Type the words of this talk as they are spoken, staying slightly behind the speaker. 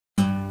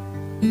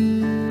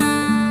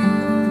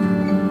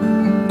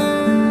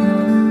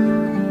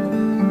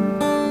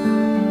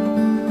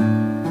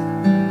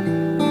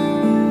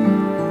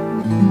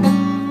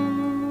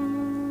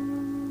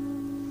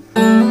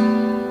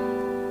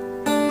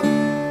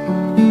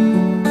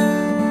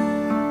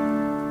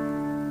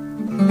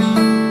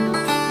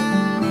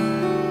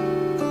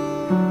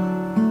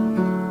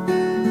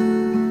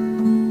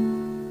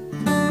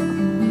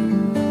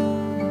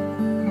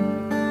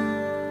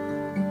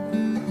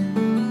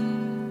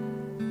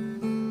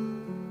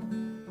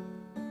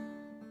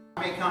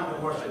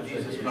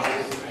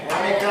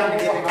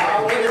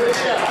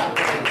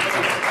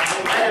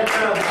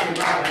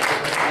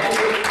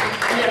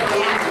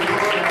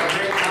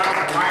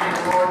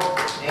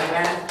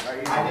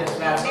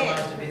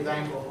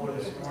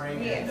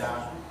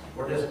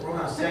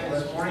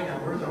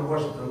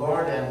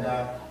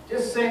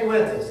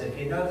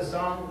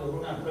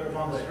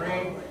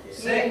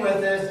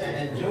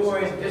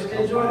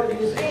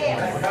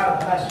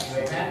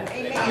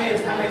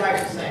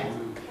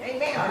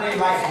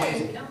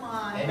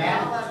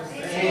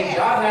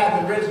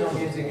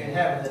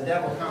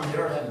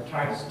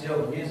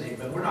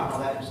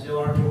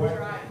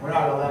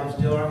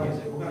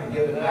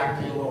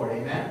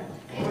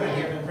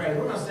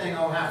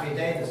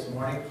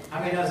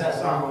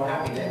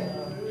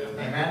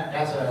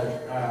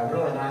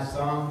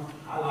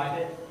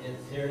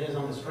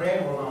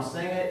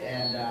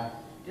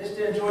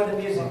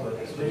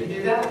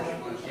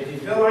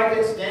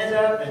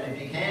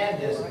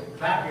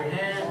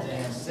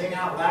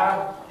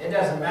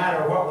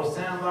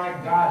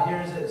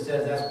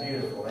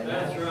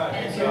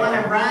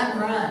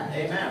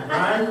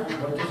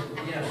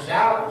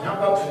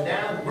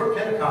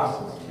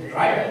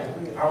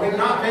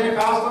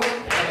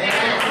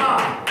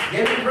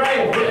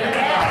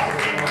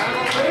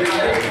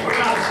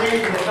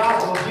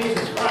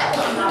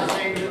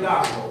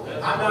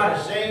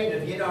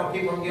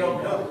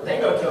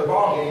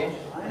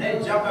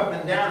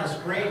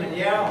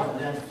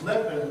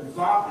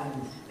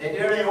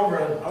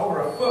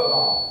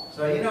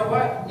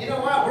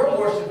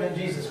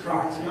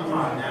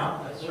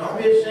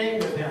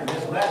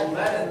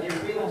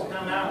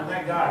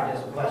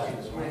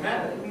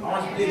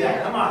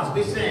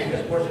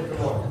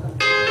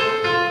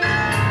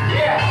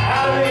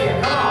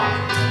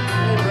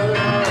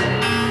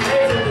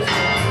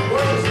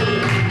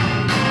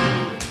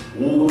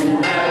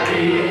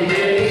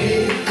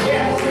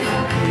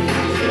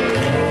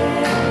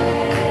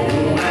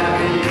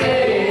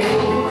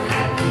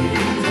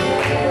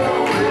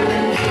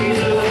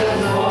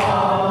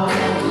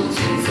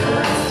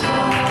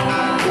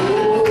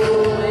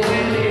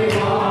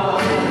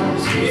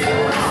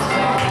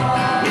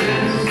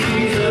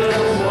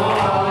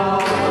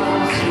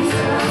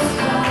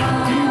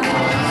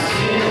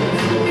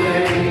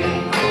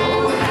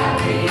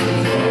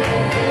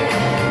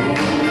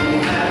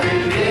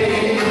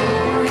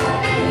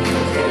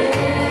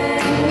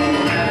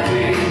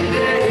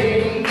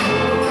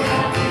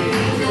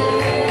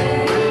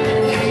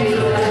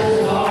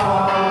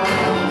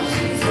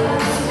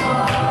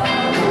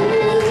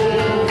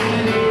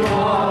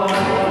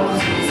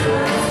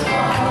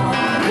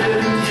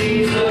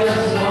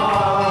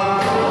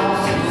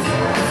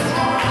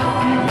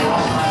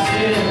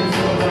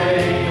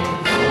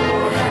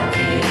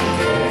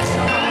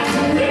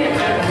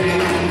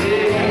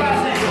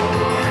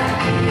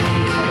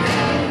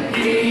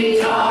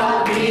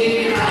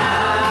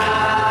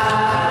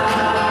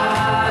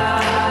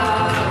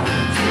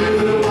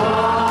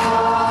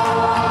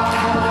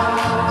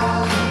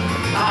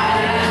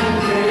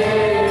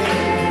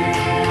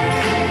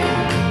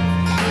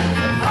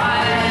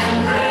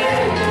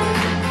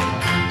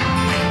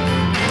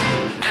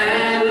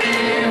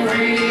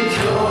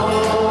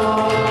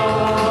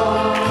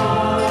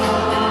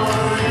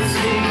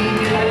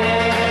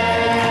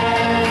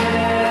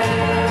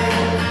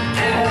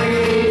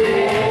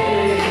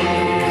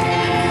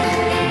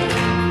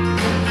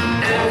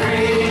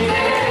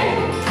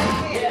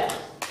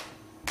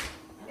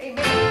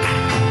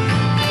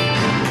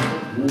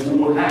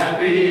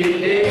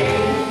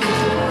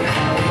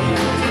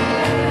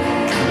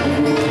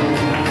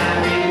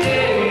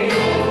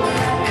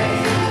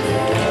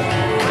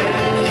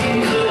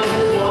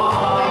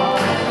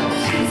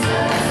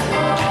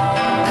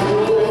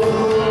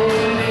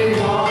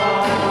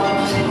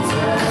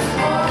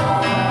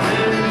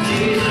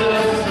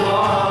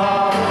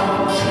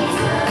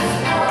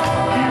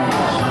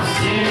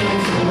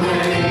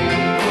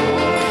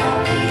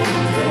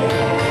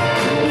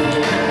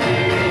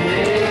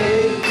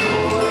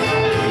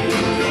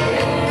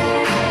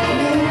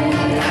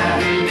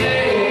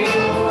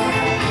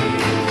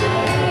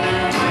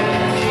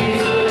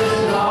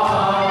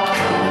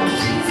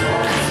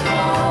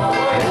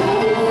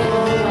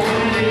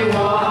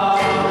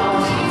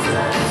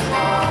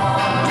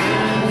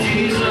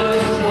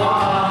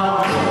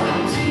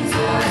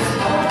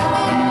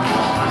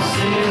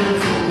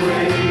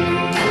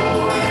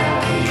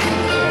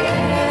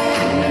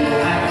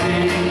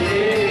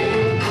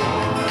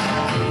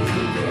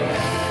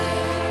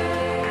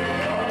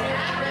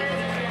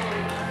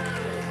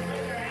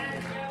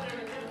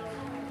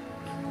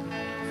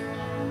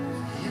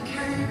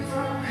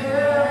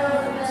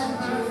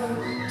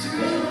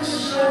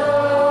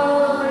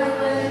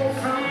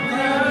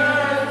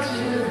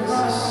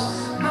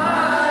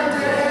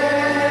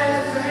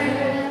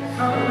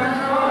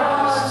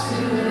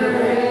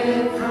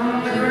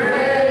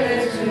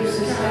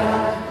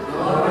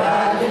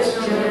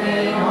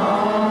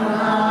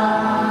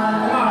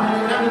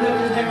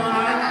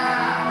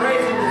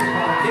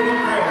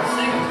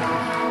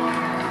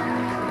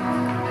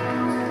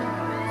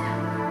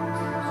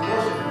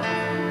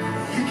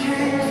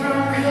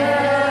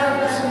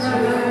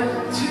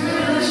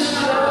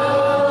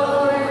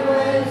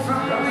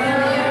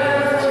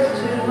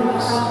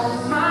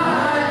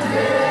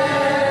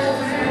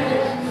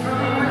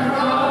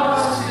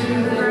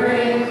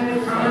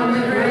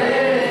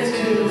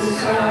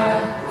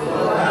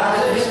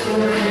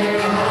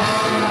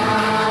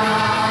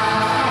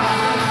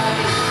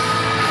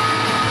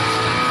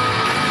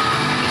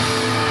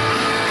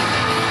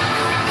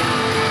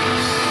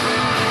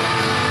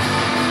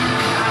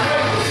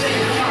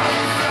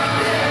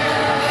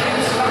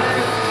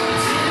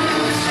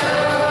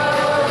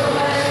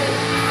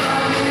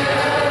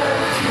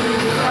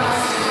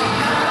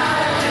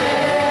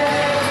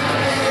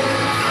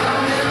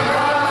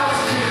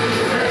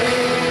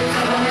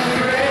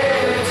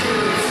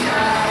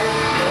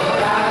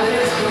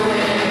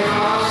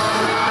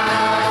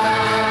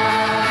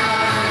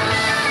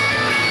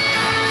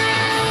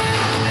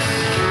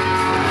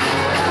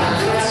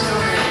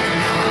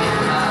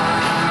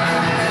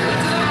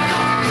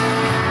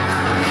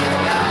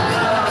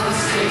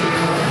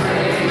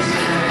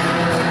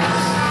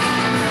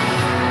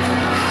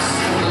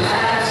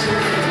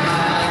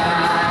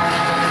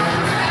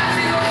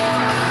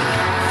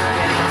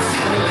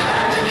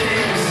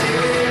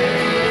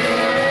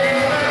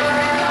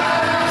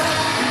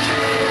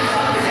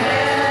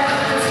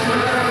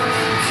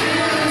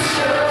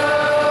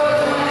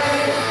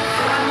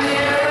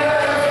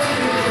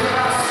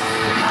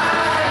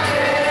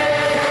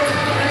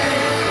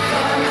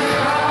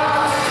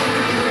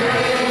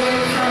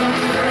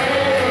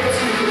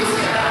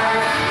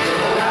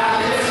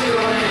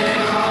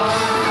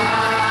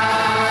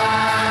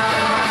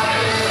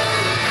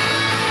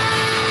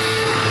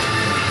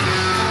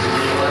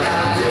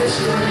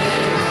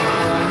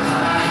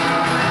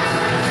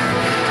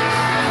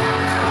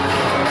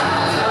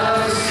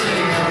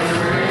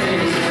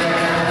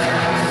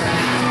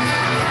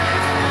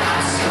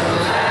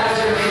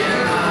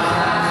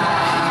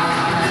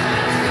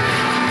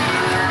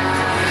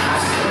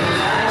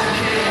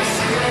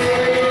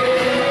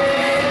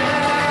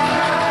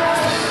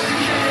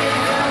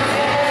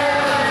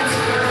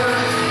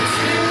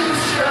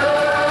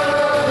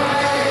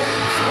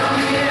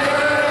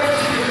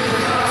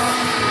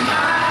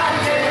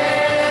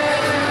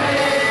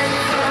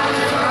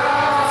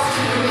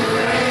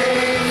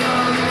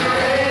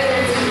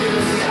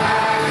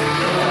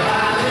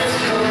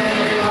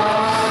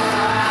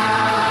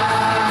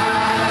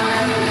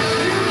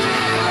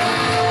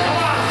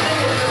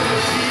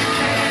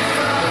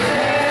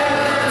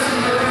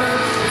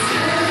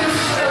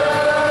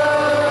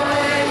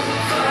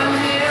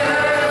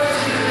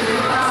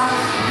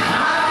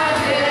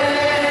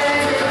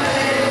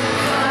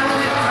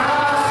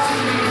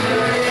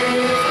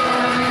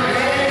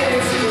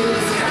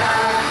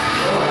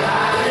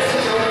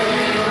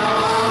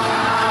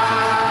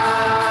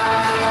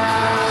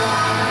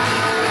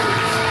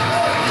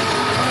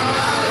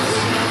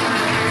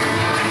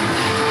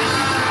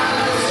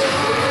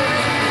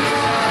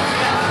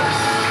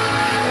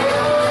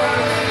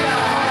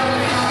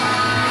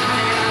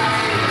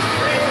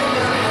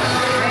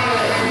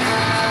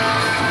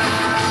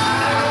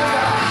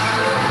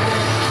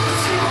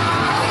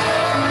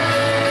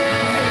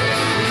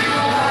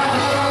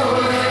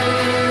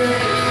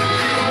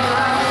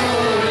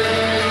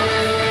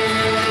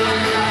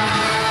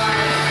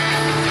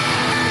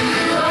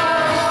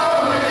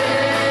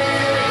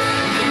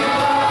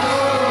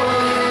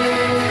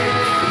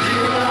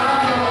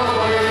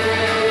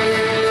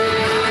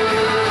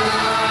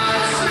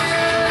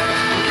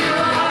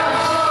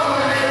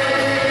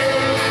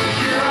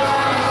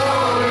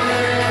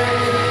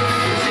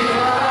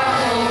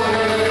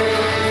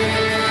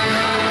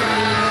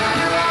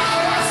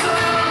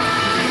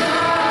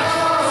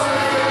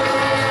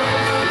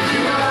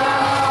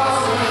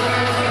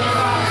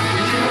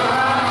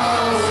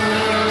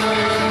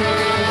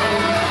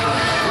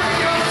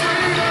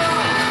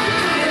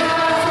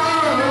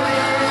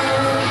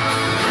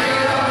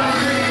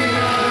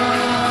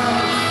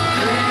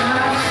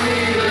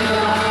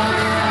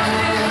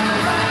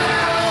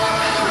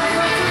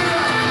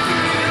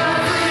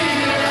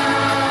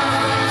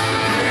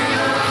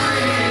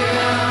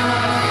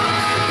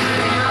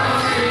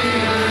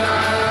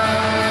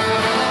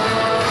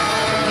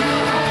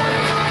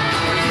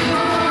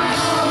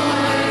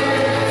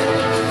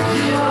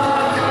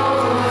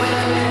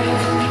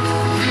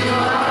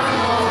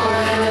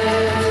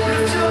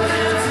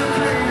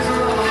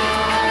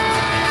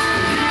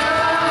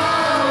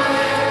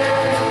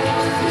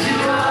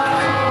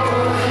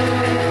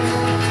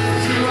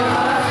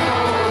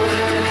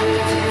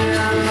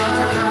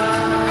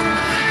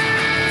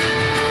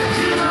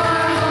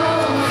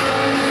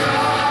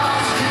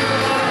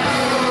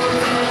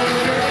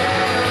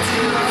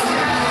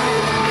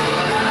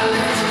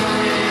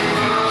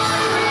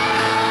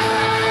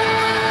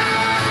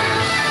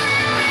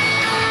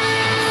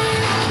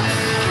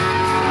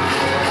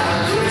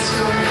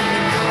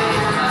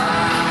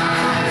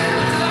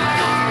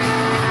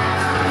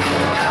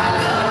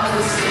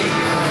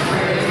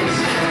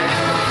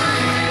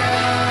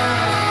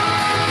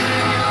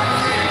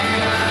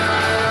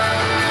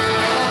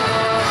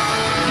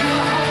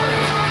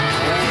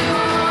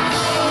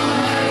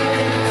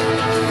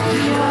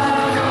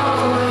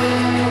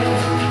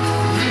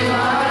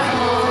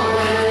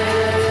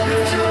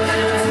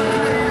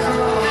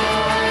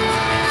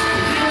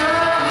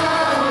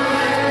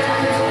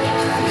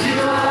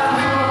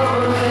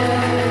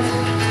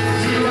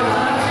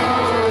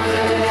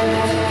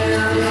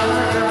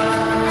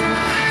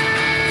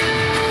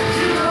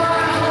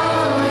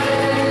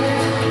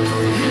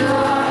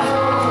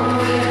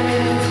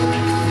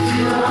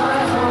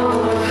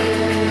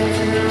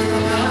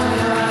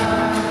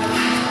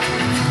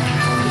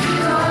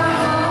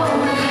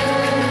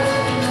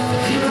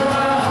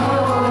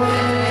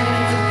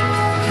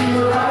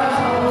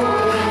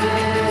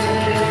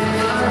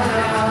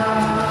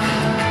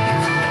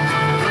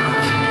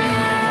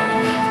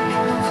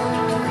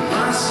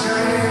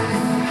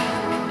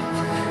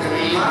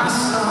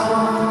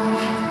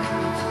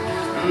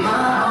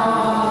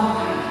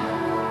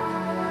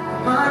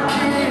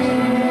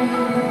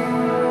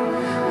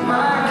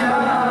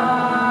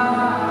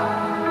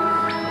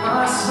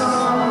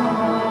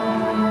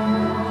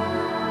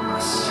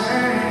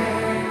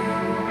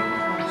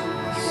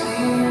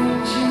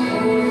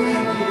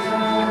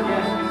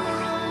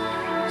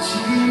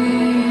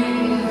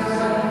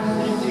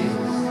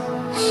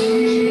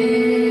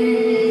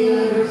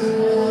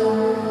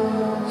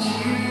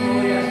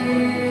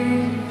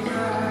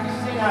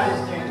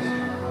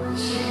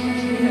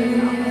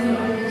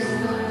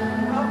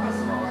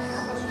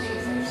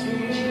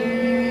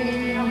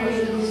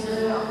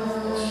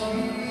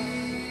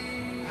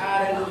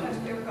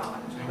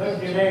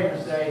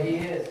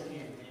is.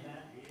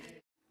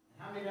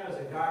 How many knows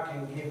that God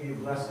can give you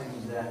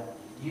blessings that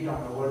you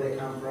don't know where they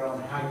come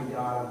from, how you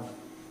got them,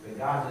 but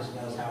God just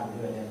knows how to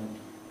do it. And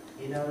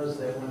He knows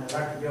that when the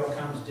electric bill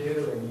comes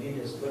due and you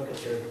just look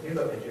at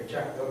your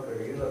checkbook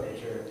or you look at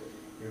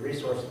your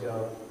resources and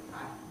go,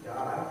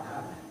 God, I don't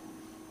have that.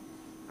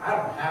 I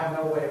don't have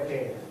no way of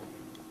paying it.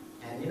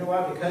 And you know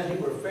what? Because you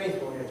were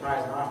faithful in your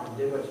tithes and offerings and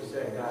did what you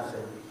said, God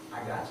said,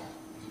 I got you.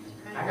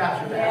 I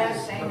got you back.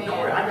 Yes, don't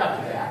worry, I got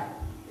you back.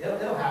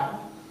 It'll happen.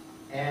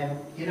 And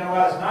you know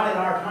what? It's not in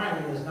our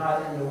timing. It's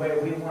not in the way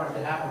we want it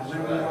to happen,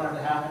 when we want it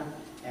to happen.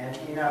 And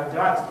you know,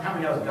 how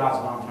many knows God's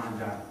a long-time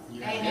God?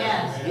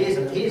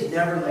 Amen. He's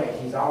never late.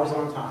 He's always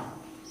on time.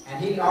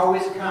 And He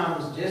always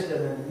comes just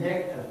in the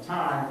nick of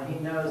time when He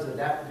knows that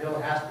that bill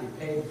has to be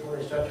paid before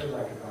they shut your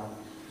electric off,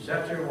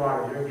 shut your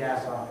water, your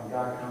gas off, and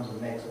God comes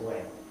and makes a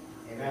way.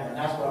 Amen. And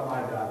that's what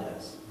my God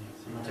does.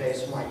 I'm going to tell you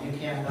this morning, you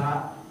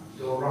cannot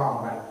go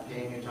wrong by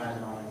paying your tithes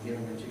and offering and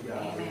giving it to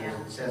God. Amen.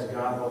 Because it says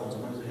God opens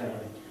the windows of heaven,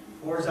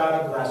 pours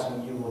out a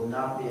blessing you will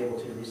not be able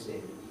to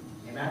receive.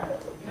 Amen.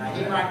 Now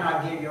He might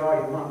not give you all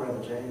you want,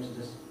 Brother James.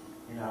 Just,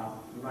 you know,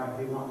 you might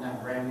be wanting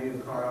that brand new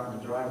car out in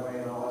the driveway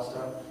and all that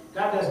stuff.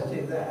 God doesn't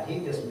do that. He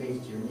just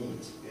meets your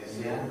needs.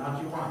 Amen.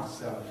 Not your wants.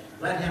 So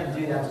let Him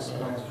do that this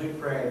morning. As we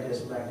pray,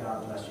 just let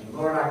God bless you.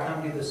 Lord, I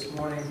come to you this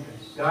morning,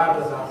 God,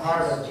 with a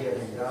heart of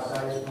giving. God,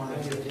 I just want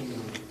to give to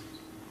you.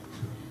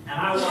 And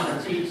I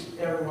want to teach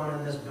everyone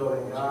in this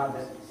building, God,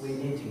 that we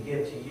need to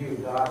give to you,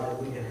 God,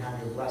 that we can have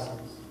your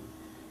blessings.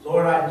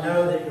 Lord, I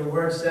know that your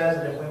word says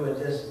that if we would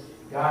just,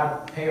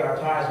 God, pay our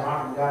tithes and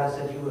offering, God, it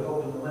said you would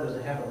open the windows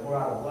of heaven and pour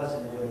out a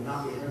blessing and it would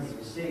not be room to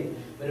receive.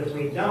 But if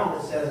we don't,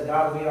 it says,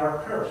 God, we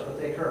are cursed. What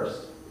they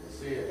cursed?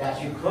 That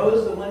you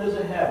close the windows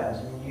of heavens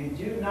and you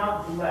do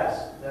not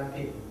bless them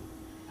people.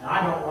 And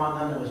I don't want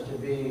none of us to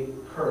be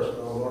cursed,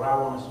 Lord. I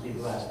want us to be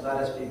blessed. Let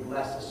us be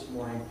blessed this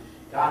morning.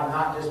 God,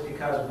 not just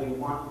because we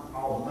want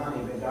all the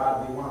money, but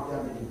God, we want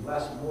them to be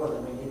blessed more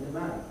than we need the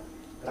money.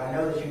 But I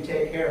know that you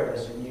take care of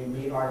us and you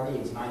meet our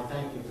needs. And I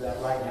thank you for that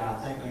right now.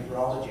 I thank you for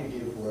all that you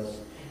do for us.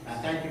 And I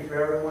thank you for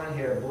everyone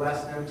here.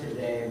 Bless them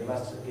today and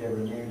bless the giver.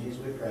 In the name of Jesus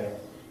we pray.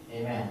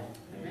 Amen.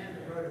 The man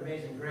that wrote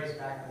Amazing Grace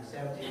back in the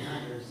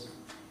 1700s,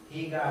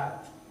 he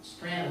got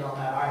stranded on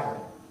that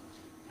island.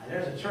 And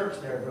there's a church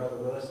there, Brother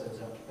Willis.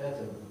 That's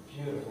a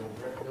beautiful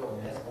brick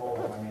building. It's old.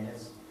 I mean,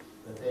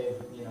 but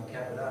they've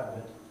kept it up.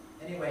 But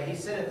anyway, he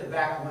sat at the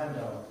back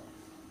window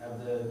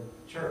of the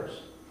church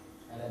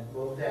at a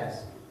little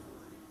desk.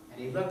 And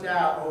he looked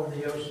out over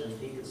the ocean.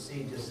 He could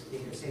see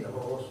the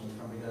whole ocean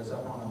because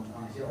up on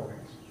a hill.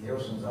 The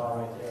ocean's all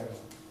right there.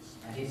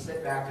 And he'd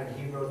sit back there and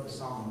he wrote the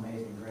song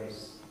Amazing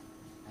Grace.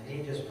 And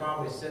he just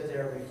probably sit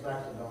there and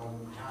reflected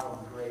on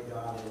how great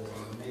God is and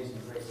the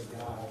amazing grace of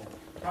God.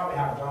 And probably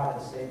how God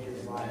had saved your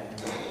life.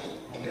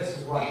 And this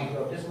is what he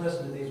wrote. Just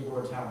listen to these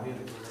words, how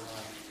beautiful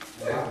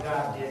they are. And what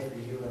God did for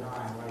you and I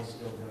and what He's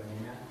still doing.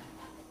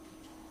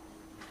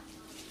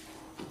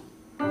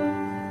 Amen.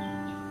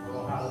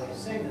 Oh, hallelujah.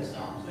 Sing this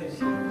song. Please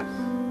sing this.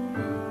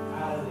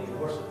 Hallelujah.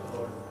 Worship the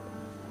Lord.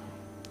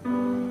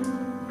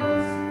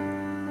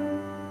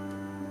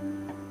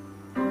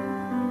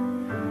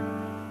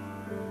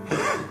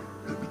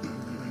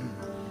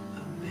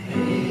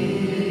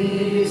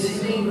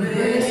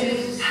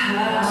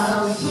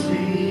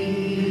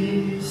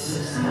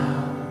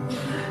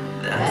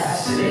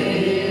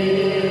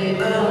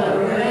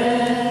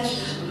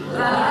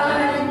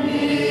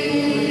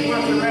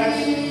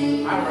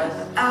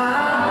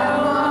 I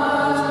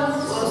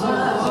once was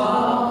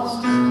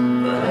lost.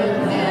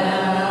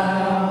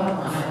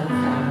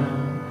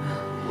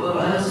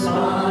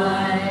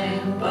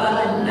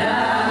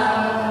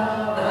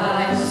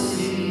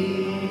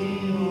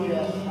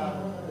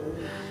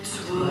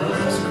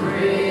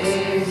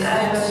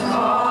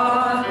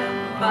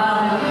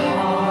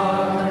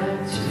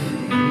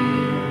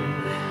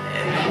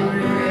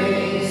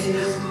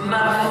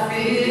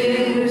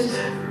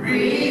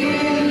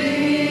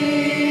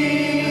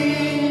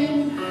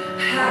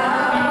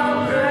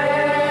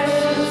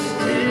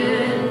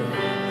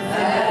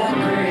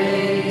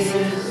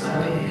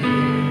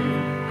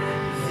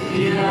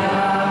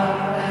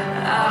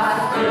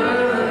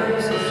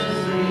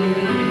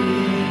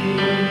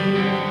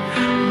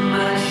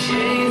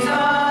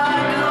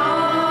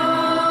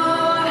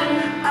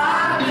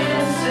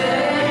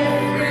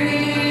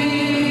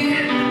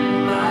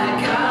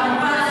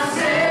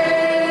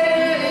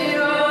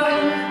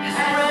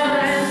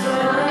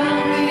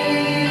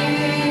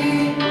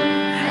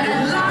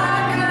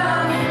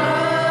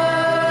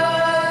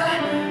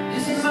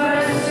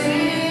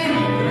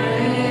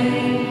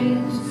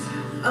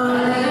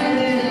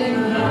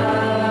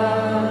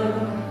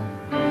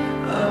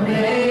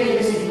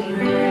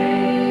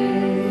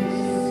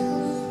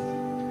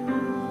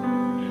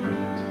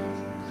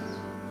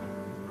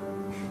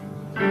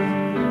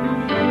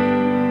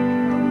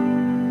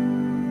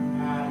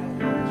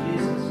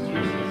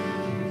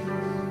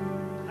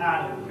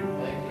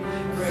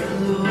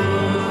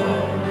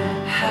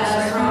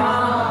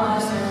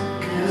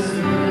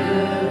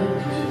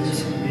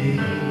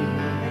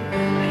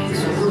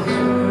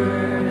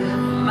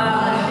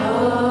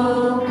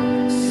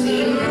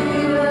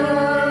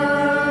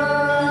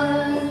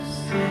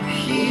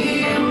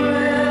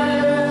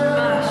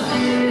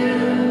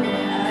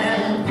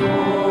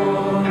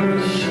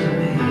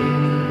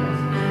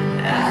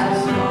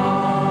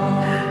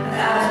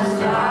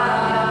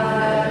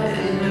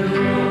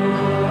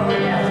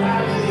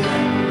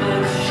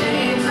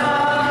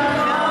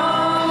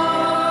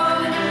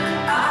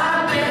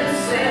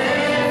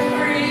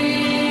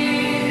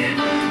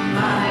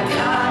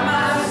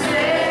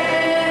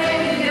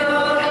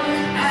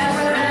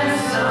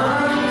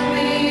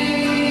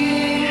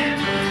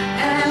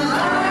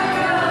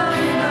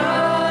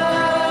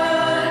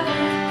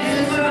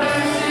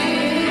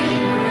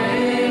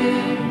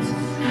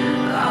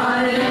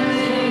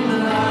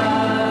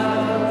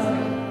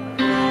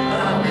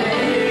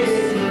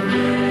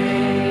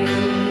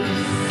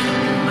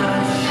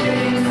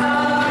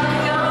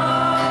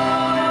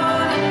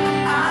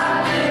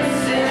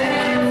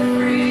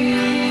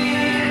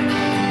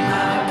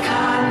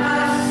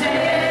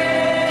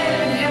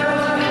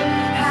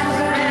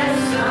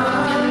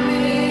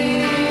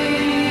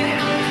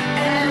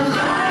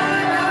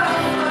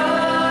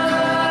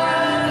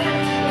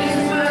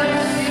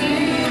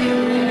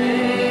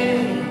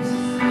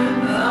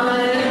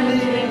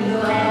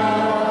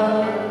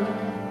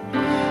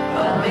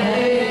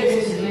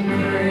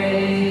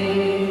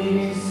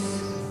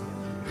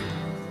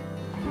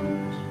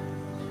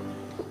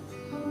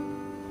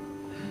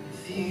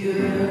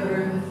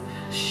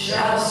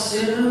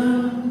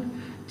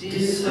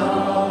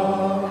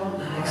 dissolve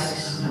like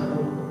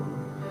snow.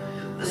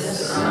 The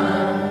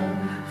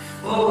sun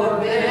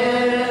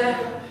forbade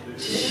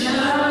to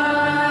shine,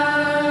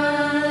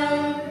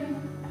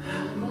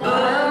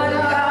 but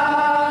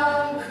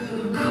God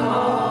could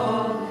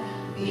call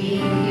me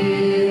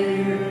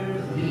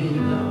here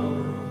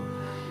below.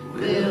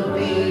 Will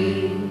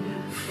be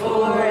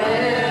forever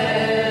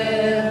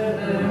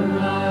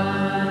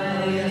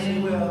mine. Yes, He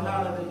will.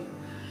 Hallelujah.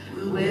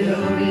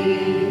 Will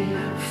be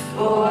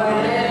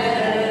forever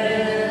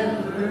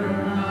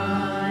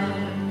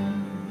mine.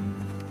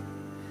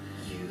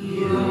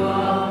 You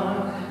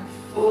are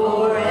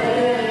forever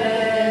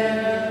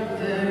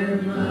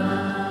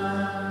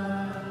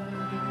mine.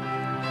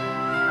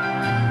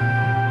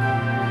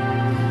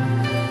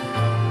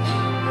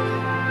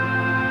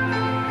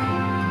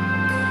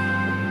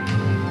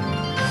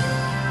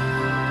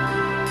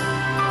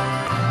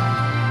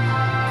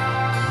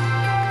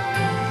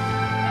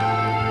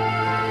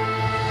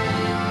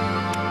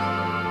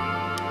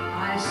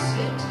 I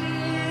sit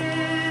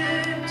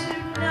here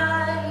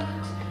tonight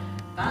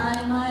by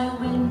my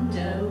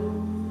window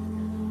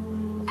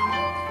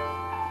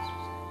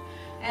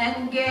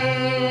and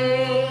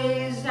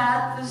gaze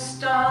at the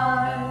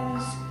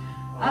stars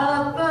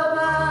up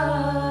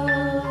above.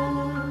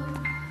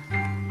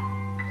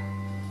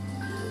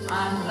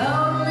 I'm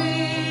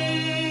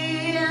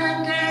lonely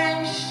and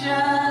anxiously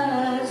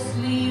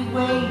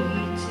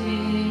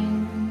waiting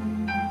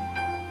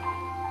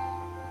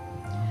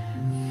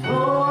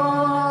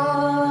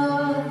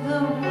for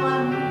the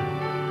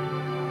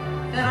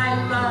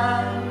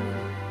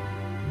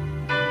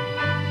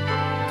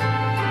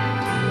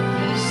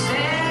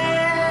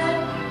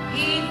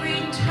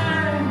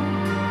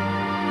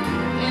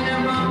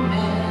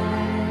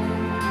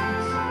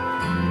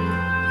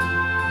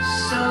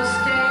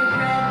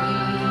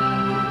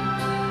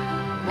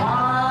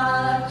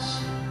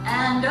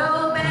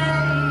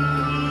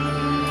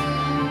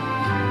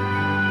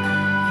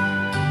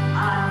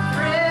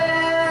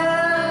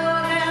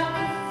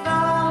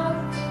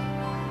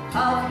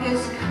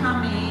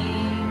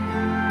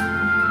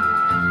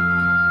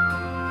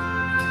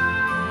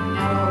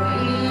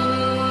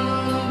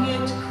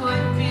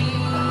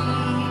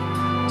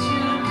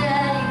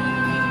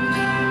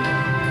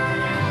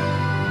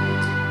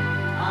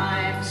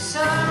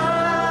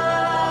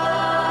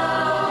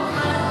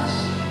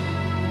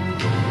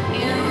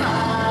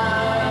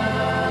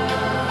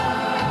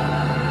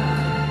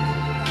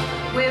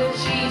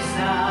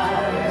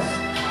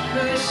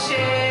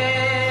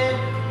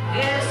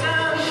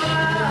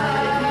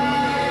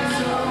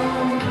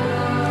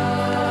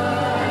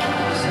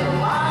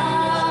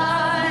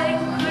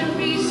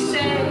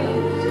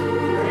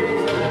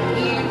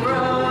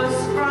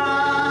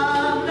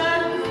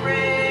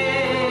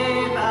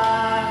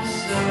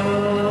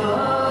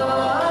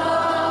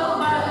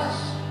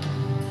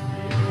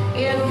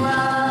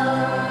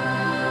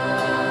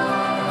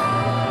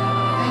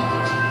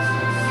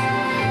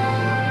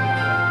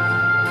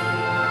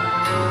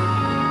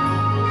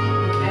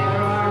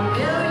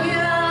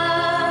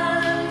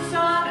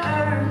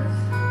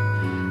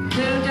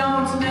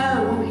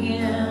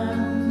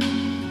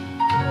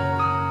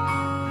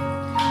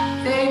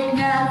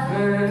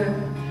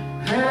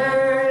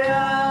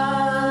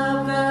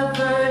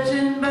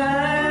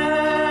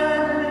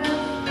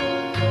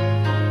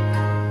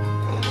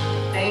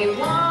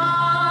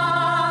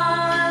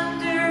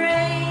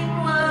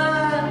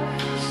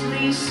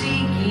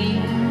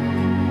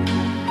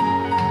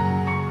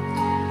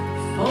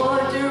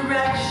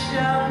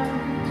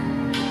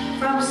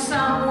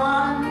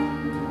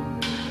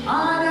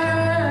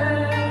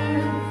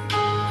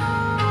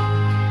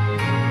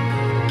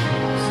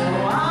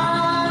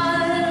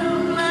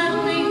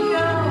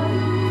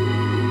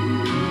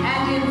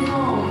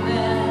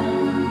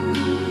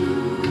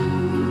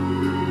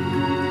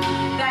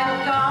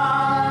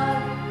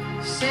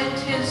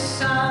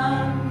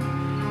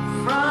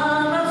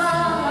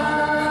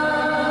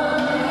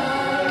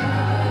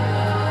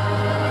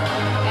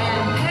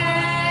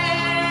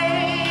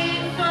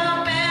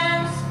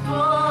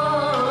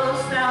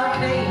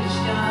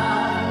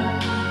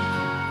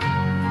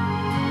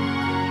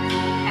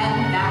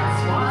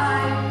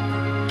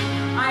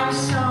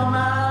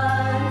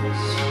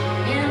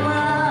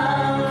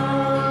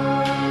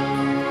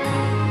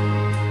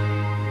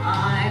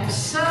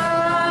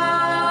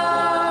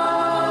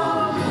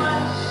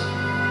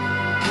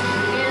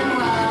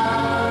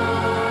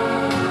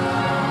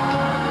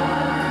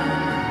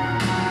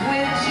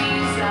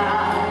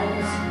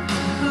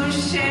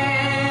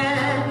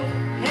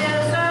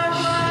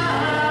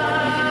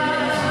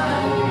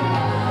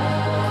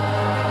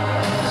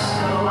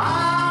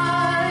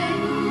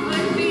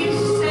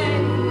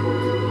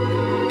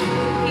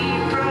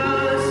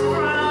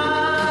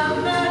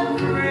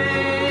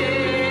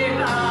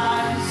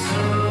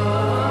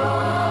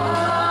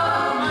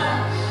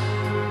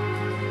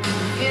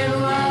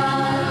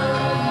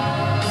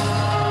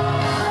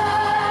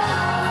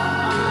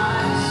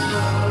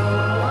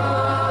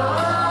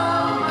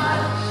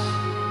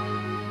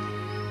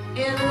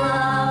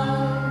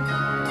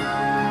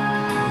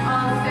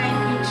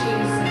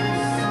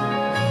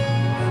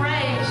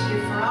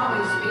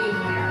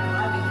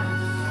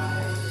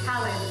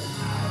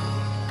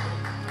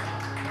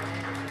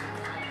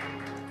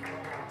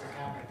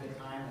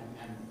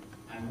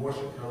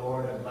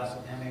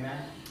blessing him, amen?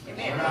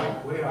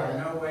 Amen. We are in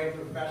no way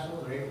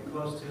professionals or even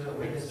close to it.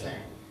 We just sing.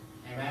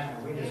 Amen.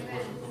 And we just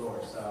worship the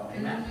Lord. So,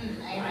 amen.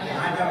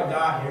 I know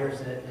God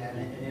hears it.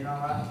 And you know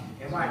what?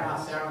 It might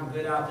not sound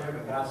good out there,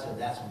 but God said,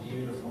 that's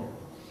beautiful.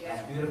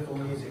 That's beautiful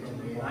music to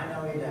me. And I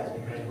know he does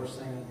because we're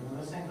singing.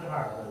 We're singing to the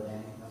heart, Brother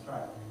Danny. That's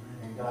right.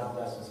 And God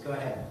bless us. Go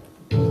ahead.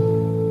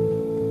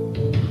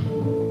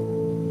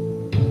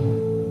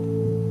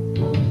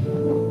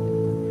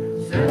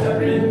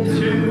 Step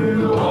into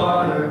the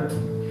water,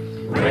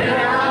 wade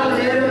out a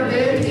little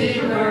bit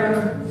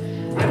deeper,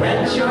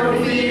 wet your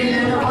feet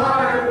in the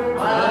water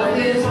of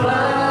his love.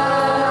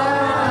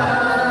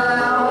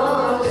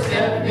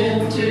 Step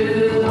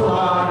into the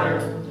water,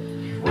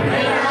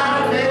 wade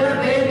out a little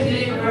bit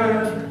deeper,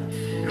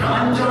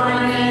 come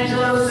join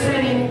angels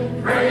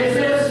singing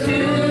praises to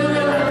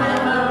the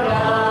Lamb of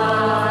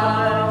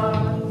God.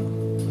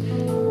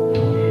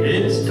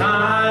 It's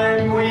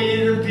time we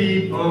the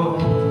people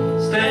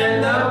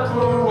stand up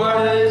for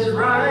what is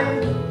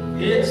right.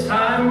 It's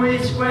time we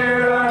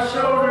square our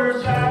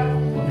shoulders back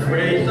and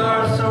raise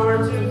our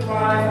swords to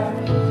fight.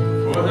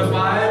 For the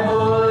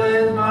Bible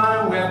is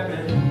my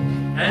weapon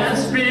and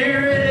the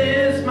Spirit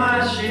is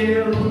my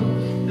shield.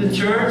 The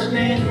church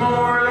needs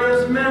more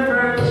as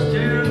members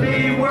to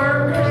be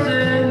workers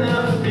in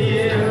the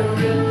field.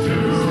 To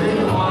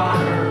the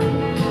water,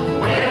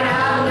 wade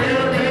out a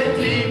little bit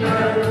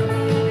deeper,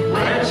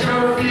 wet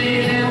your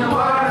feet in the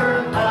water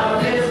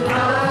of his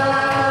blood.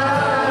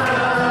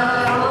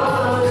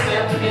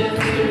 Step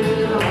into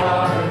the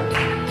water,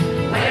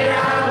 wade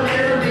out a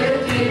little bit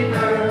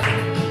deeper,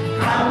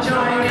 come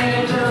join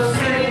angels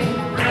singing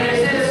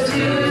praises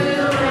to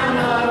the Lamb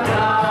of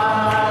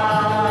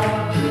God.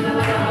 To the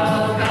Lamb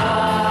of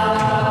God.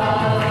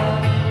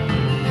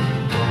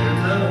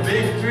 There's a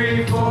victory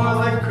for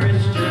the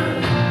Christian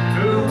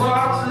who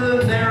walks the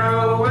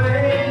narrow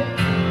way.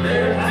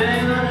 There's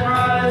been a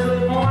prize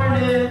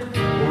appointed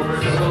for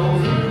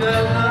souls who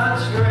does not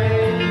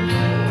stray.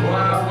 Oh, I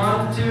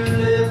want to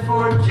live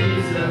for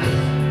Jesus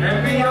and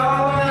be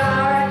all that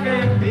I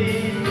can be.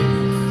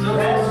 So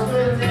rest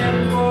with him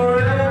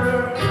forever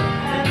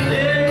and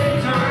live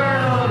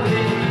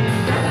eternally.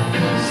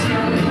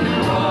 Step in the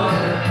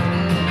water,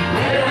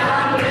 wade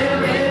out a little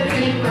bit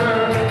deeper,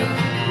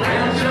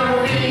 wet your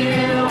feet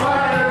in the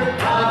water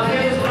of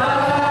his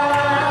blood.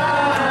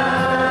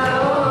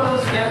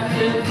 Step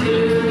into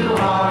the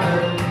water,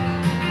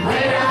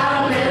 wade out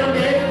a little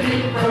bit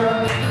deeper,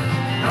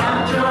 come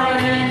join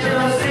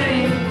angels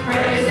singing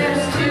praises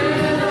to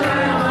the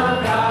Lamb of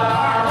God.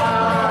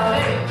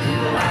 To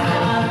the Lamb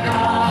of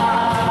God.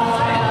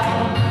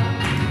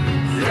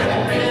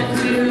 Step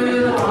into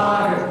the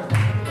water,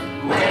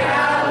 wade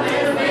out a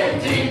little bit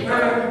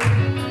deeper,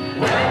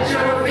 wet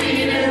your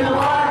feet in the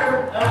water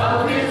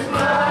of his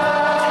blood.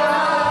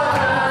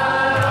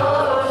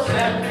 Oh,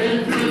 step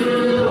into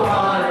the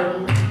water,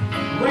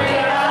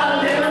 wade out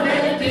a little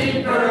bit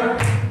deeper,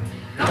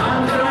 come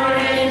join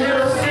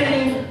angels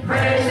singing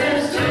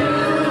praises to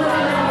the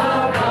Lamb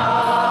of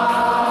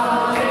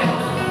God.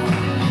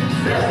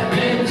 Step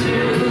into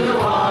the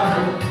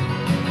water,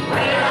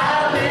 wade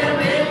out a little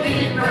bit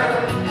deeper,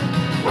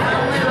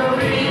 wet your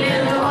feet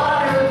in the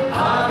water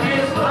of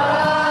his blood.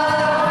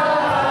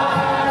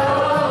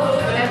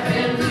 Step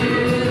into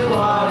the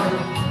water,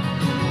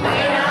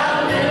 wade out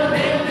a little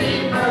bit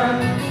deeper,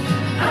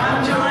 come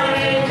join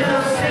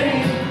angels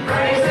singing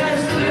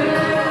praises to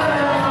the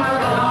Lamb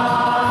of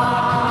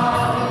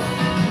God.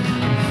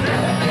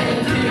 Step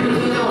into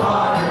the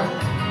water,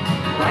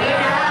 wade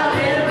out a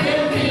little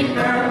bit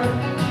deeper,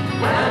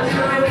 wet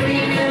your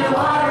feet in the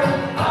water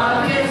of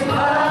his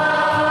blood.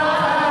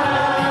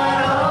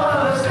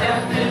 Oh,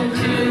 step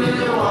into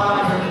the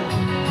water,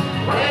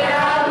 wade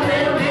out a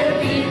little bit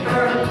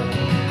deeper,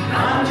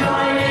 come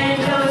join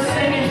angels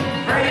singing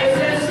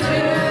praises to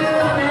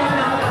the Lamb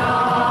of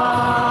God.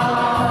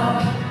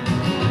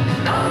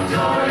 Come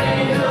join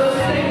angels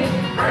singing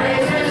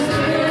praises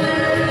to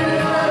the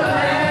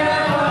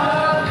Lamb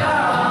of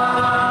God.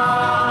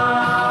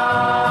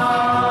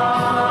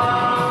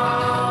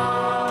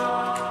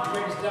 You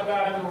ready to step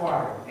out in the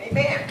water?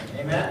 Amen.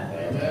 Amen?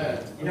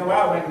 You know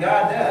what? When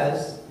God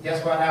does, guess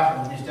what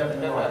happens when you step in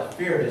the water?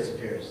 Fear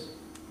disappears.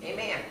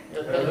 Amen.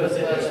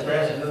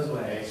 Depression goes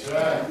away.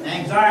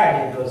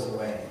 Anxiety goes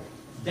away.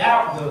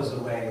 Doubt goes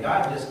away.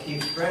 God just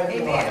keeps spreading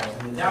the Amen. waters,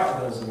 and the doubt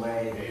goes away.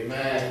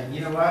 Amen. And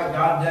you know what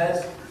God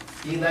does?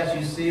 He lets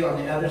you see on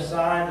the other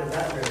side of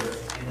that river,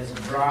 and it's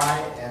dry,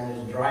 and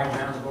there's dry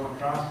ground going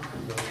across.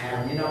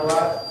 And you know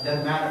what? It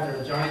doesn't matter if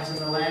there's giants in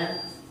the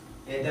land.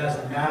 It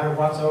doesn't matter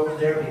what's over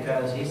there,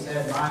 because he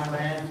said, my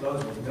land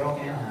flows with milk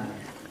and honey.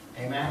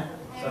 Amen?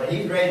 So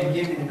he's ready to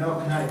give you the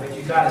milk and honey, but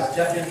you got to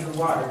step into the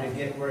water to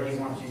get where he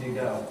wants you to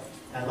go.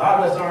 And a lot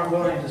of us aren't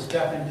willing to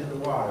step into the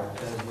water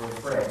because we're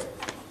afraid.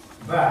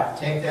 But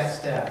take that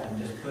step and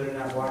just put it in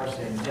that water,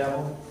 say,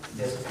 devil,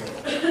 disappear.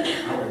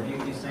 I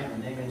rebuke these things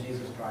in the name of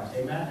Jesus Christ.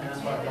 Amen? And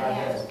that's what God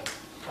does.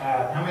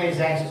 How many is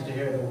anxious to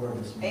hear the word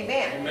this morning?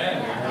 Amen.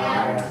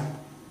 Amen.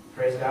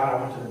 Praise God.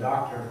 I went to the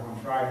doctor on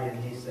Friday,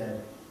 and he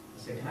said,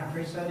 said, can I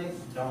preach Sunday?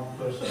 Don't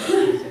push it.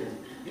 He said,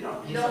 you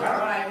don't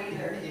drive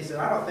either. He said,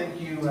 I don't think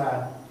you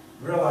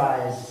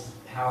realize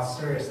how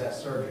serious that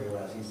surgery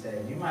was. He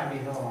said, you might be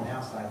healed on the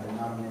outside, but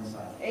not on the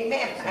inside.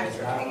 Amen, So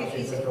Pastor. Take it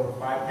he easy. said, over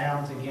 5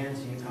 pounds again,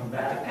 so you come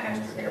back.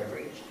 Pastor here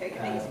preach. Take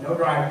it easy. No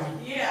driving.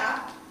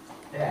 Yeah.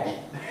 Yeah,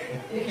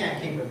 you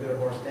can't keep a good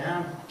horse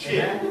down.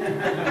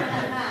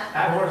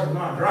 That horse is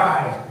not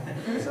drive.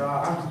 So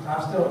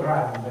I'm still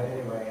driving, but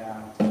anyway,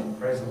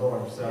 praise the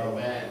Lord. So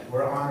Amen.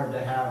 we're honored to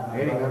have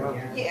my brother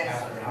again,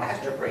 Yes,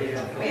 Pastor, praise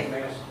Preacher, God.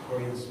 message for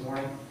you this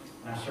morning.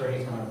 And I'm sure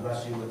he's going to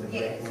bless you with a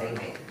great Yes, word.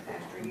 amen.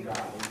 Pastor, you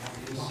God.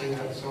 You sing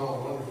that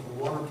song, wonderful,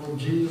 wonderful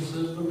Jesus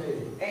is the me.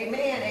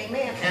 Amen,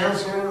 amen.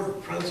 Counselor,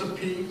 Prince of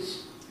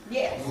Peace,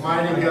 Yes.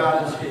 mighty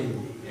God is He.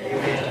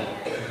 Amen.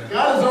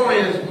 God is only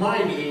as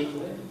mighty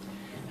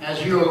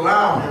as you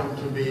allow Him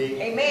to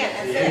be Amen.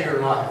 That's in it.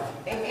 your life.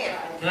 Amen.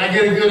 Can I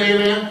get a good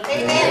amen?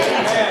 Amen.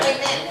 Amen.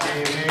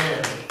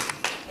 Amen.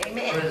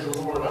 Amen. Praise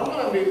the Lord. I'm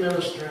going to be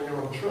ministering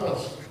on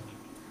trust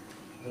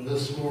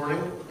this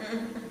morning.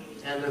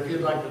 And if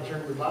you'd like to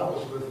turn your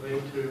Bibles with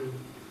me to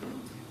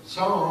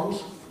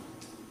Psalms,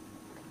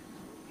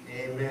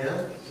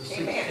 amen, the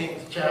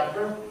 16th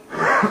chapter.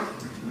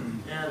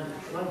 And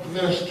I'd like to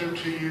minister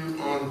to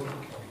you on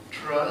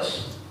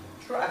trust.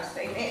 Trust.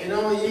 Amen. You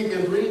know, you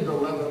can read the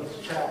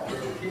 11th chapter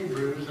of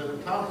Hebrews, and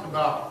it talks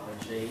about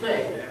faith.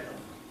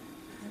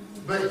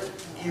 But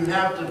you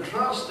have to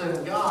trust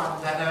in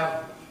God that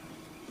have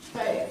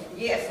faith.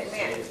 Yes,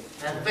 amen.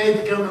 And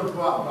faith cometh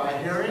what? By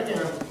hearing,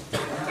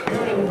 and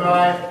hearing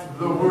by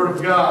the Word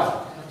of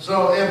God.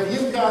 So if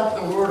you've got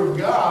the Word of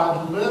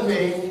God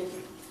living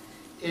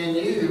in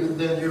you,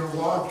 then you're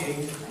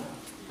walking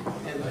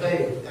in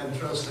faith and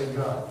trusting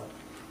God.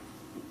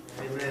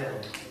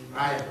 Amen.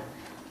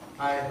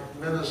 I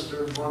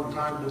ministered one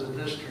time to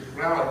the district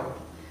rally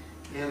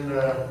in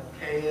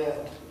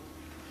Payette,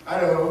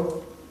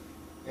 Idaho,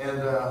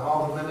 and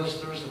all the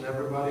ministers and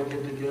everybody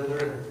get together,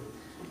 and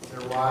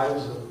their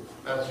wives, and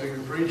that's who you're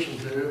preaching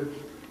to,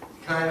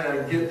 kind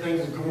of get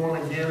things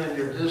going again in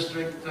your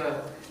district,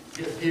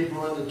 get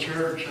people in the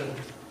church,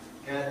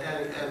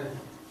 and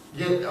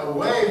get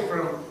away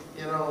from,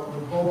 you know,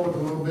 the pulpit a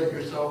little bit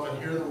yourself and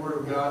hear the Word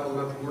of God and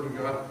let the Word of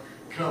God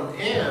come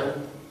in,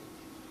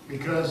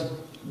 because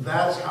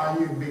that's how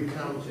you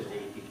become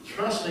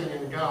trusting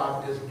in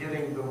God, is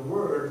getting the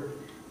Word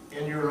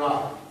in your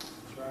life.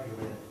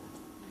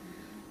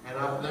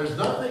 And there's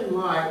nothing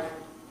like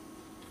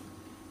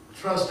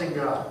trusting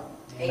God.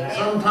 Amen.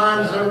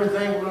 Sometimes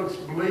everything looks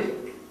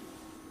bleak.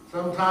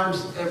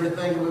 Sometimes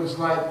everything looks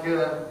like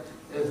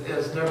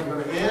it's never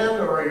going to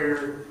end, or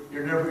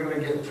you're never going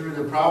to get through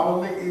the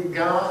problem that you've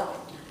got.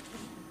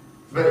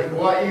 But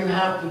what you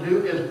have to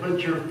do is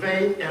put your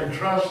faith and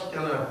trust in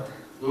a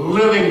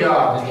living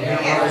God. You know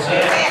what I'm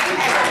saying?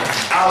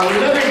 A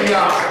living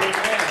God.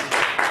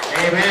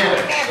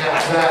 Amen.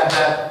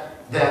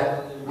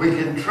 That we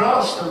can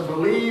trust and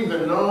believe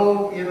and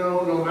know, you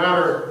know, no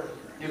matter,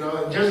 you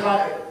know, just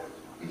like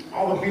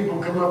all the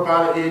people come up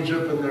out of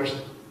Egypt and they're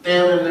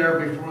standing there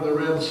before the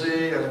Red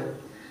Sea and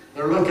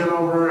they're looking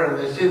over and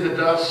they see the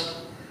dust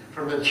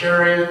from the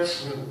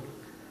chariots and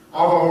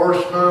all the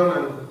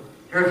horsemen, and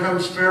here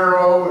comes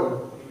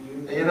Pharaoh,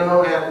 and you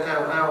know,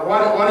 and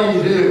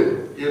what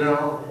do? You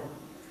know,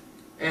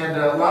 and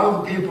a lot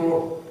of the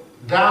people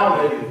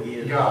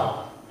doubted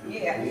God.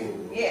 Yes.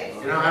 Yes.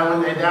 You know, and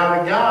when they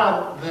doubted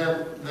God,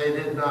 then they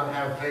did not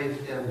have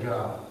faith in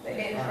God. They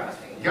didn't trust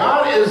him.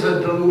 God is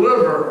a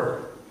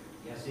deliverer.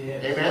 Yes, he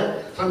is.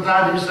 Amen.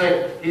 Sometimes you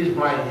say, He's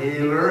my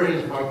healer,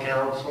 He's my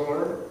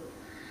counselor.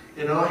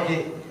 You know,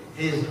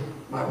 He's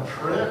my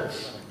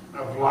Prince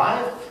of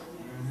life.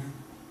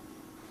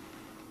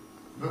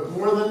 But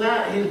more than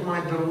that, He's my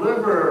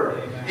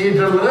deliverer. Amen. He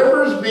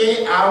delivers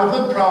me out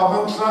of the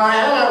problems I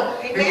have,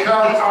 Amen.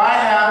 because I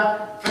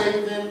have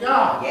faith in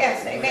God.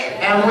 Yes, amen.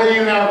 And when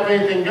you have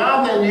faith in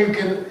God, then you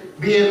can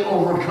be an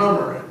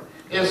overcomer.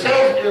 It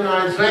says in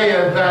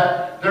Isaiah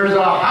that there's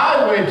a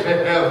highway to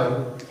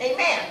heaven.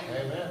 Amen.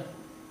 Amen.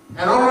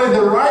 And only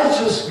the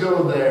righteous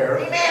go there.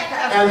 Amen,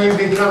 Pastor.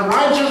 And you become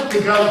righteous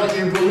because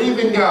you believe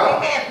in God.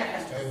 Amen,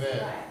 Pastor.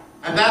 Amen.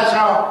 And that's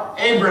how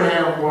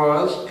Abraham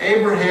was.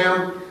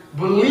 Abraham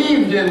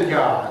believed in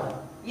God.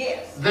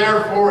 Yes.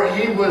 Therefore,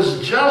 he was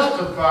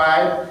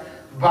justified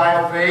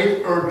by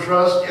faith or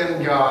trust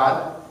in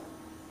God.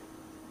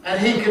 And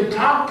he could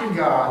talk to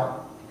God.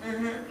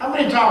 How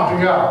many talk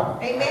to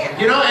God? Amen.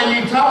 You know, and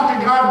you talk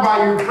to God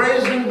by your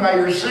praising, by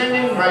your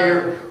singing, by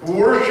your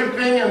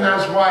worshiping, and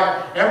that's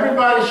why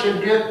everybody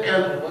should get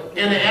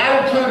in an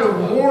attitude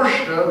of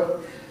worship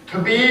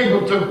to be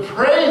able to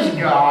praise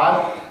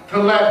God, to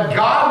let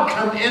God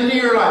come into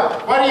your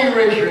life. Why do you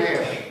raise your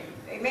hand?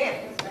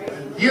 Amen.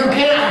 You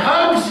can't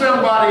hug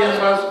somebody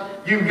unless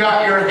you've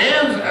got your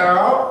hands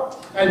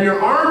out and your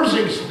arms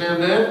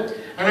extended.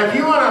 And if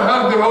you want to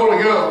hug the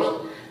Holy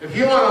Ghost, if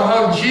you want to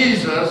hug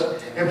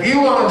Jesus, if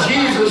you want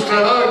Jesus to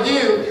hug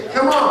you,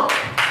 come on.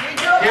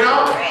 You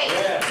know?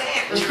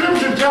 The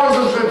Scripture tells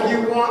us if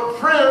you want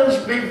friends,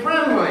 be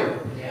friendly.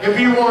 If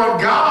you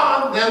want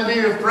God, then be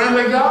a friend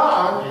of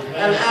God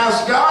and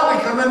ask God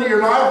to come into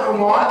your life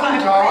and walk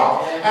and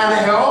talk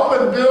and help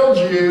and build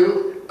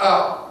you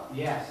up.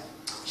 Yes.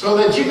 So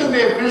that you can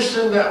be a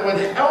Christian that would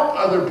help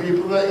other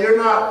people, that you're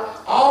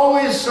not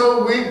always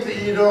so weak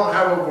that you don't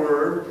have a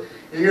word.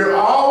 You're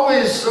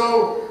always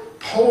so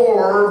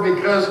poor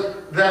because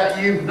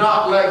that you've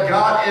not let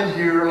God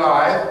into your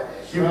life.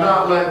 You've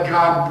not let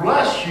God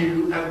bless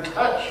you and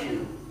touch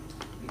you.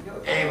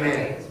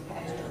 Amen.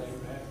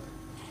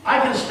 I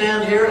can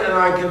stand here and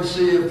I can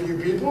see a few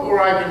people,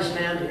 or I can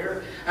stand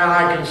here and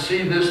I can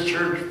see this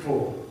church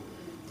full.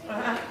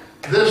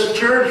 This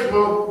church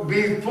will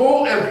be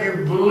full if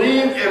you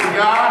believe in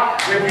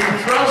God, if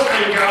you trust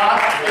in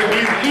God, if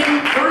you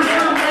keep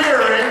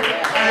persevering,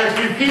 and if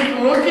you keep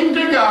looking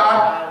to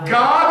God,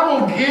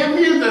 God will give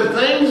you the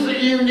things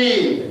that you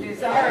need.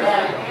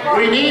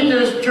 We need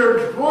this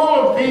church full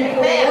of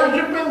people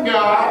worshiping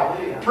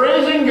God,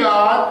 praising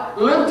God,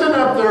 lifting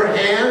up their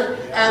hands,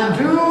 and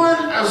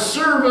doing a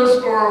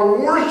service or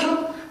a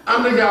worship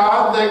unto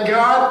God that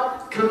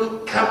God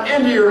can come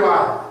into your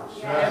life.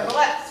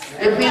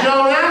 If you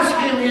don't ask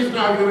Him, He's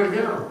not going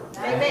to come.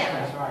 Amen.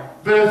 That's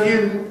right. But if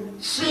you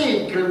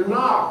seek and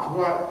knock,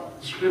 what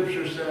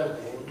Scripture says,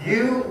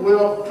 you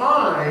will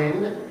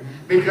find,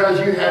 because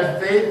you have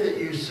faith that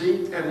you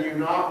seek and you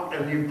knock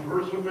and you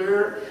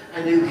persevere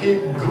and you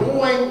keep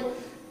going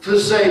to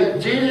say,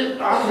 Jesus,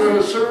 I'm going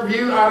to serve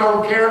you. I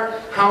don't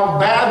care how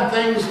bad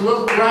things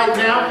look right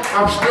now.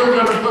 I'm still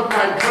going to put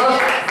my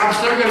trust, I'm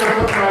still going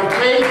to put my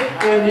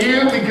faith in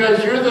you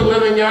because you're the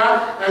living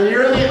God and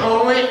you're the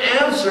only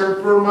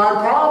answer for my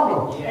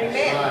problem.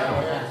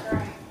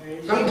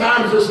 Amen.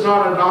 Sometimes it's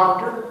not a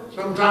doctor.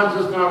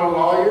 Sometimes it's not a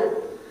lawyer.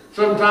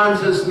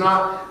 Sometimes it's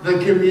not the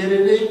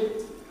community.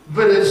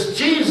 But it's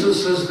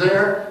Jesus is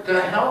there to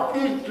help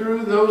you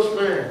through those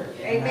things.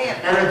 Amen.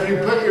 And if you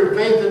put your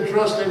faith and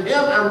trust in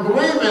Him and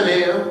believe in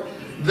Him,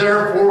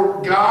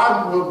 therefore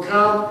God will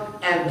come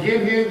and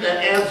give you the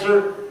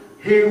answer.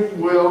 He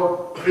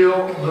will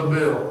fill the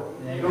bill.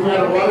 No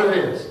matter what it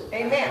is.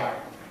 Amen.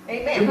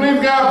 Amen. You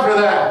believe God for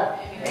that?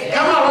 Amen.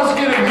 Come on, let's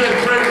get a good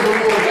praise the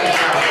Lord.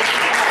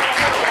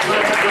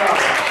 Bless God.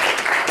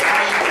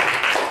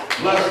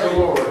 Bless the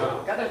Lord.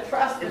 Gotta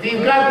trust If Him.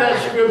 you've got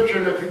that scripture,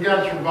 and if you've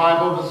got your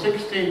Bible, the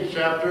 16th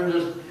chapter, and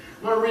just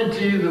I'm going to read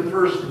to you the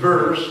first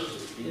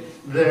verse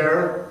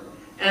there.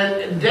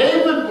 And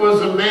David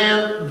was a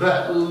man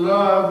that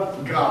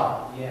loved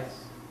God. Yes.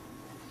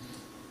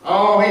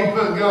 Oh, he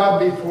put God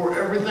before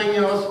everything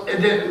else.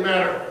 It didn't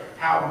matter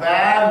how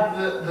bad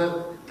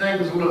the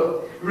things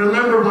looked.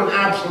 Remember when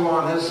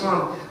Absalom, his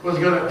son, was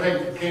going to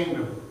take the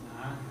kingdom.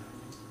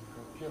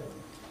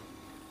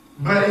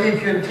 But he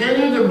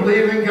continued to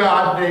believe in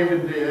God,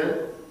 David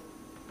did.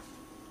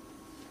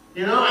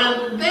 You know,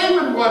 and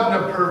David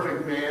wasn't a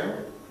perfect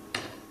man.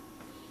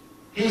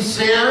 He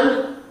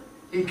sinned.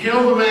 He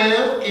killed a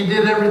man. He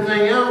did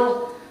everything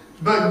else.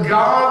 But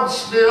God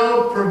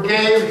still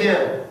forgave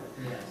him.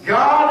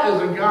 God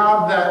is a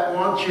God that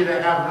wants you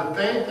to have the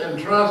faith and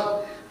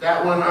trust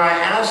that when I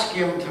ask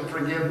Him to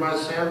forgive my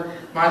sin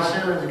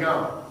is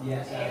gone.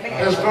 Yes.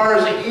 As far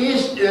as the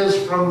east is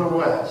from the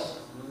west.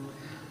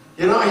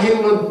 You know, He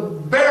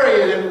would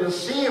bury it in the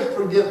sea of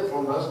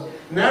forgetfulness,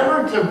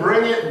 never to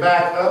bring it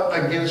back up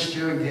against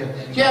you again.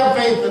 Do you have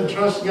faith and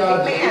trust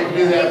God that He will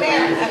do that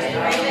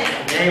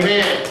for you?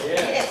 Amen.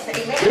 Yes,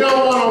 amen. We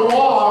don't want to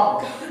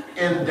walk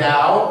in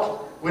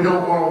doubt. We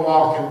don't want to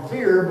walk in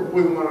fear, but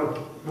we want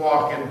to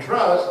walk in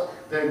trust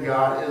that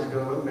God is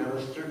going to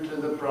minister to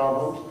the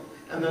problems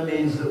and the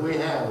needs that we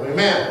have.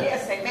 Amen.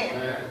 Yes,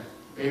 amen.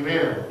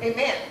 Amen.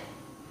 Amen.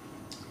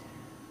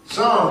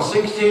 Psalm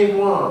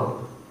 16:1.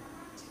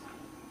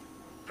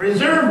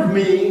 Preserve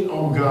me,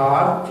 O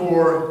God,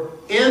 for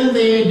in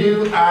Thee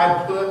do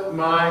I put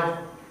my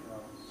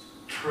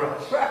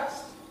trust.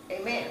 Trust.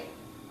 Amen.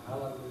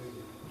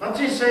 What's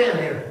he saying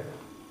here?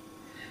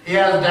 He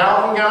has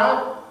doubt in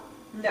God.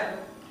 No.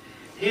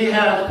 He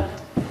has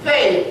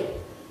faith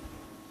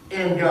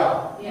in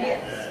God.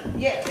 Yes.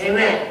 Yes.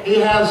 Amen. He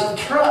has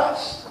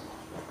trust.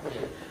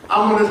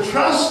 I'm going to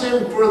trust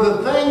Him for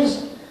the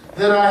things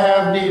that I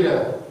have need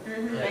of.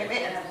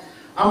 Amen.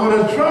 I'm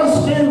going to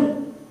trust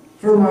Him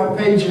for my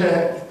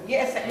paycheck.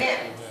 Yes,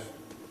 amen.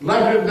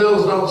 Electric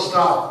bills don't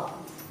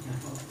stop.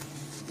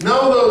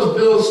 No, those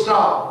bills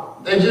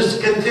stop. They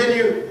just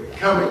continue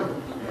coming.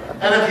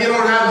 And if you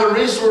don't have the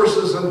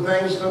resources and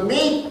things to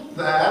meet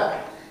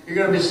that, you're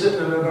going to be sitting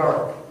in the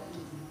dark.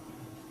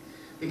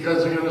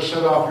 Because they're going to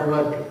shut off your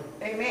electric.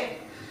 Amen.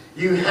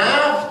 You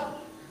have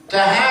to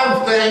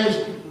have things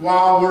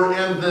while we're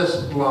in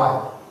this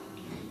life.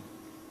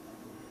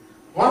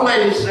 One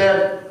lady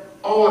said,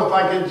 oh, if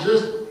I could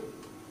just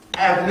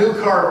have new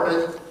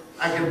carpet,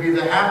 I could be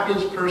the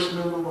happiest person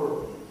in the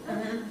world.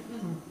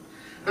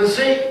 But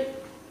see,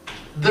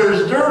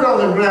 there's dirt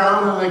on the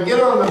ground and they get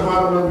on the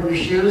bottom of your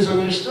shoes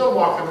and you're still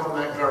walking on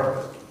that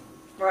carpet.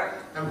 Right.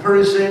 And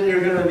pretty soon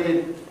you're going to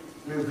need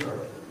new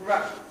carpet.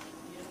 Right.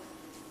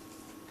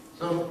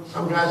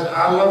 Some guys,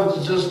 I love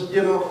to just,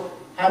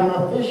 have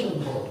my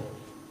fishing pole.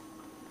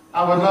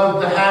 I would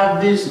love to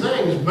have these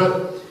things,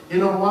 but you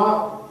know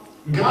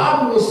what?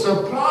 God will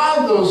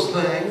supply those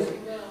things.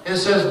 It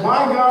says, my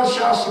God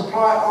shall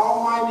supply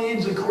all my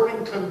needs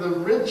according to the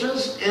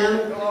riches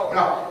in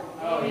God.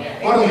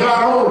 What does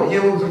God own? He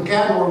owns the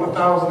cattle on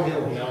 1,000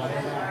 hills.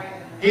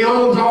 He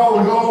owns all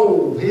the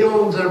gold. He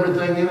owns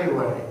everything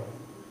anyway.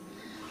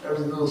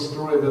 There's a little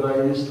story that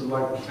I used to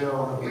like to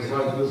tell. It was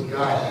like this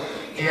guy.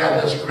 He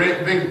had this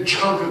great big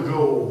chunk of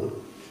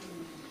gold.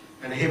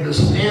 And he was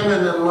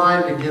standing in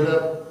line to get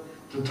up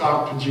to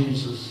talk to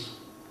Jesus.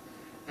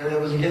 And it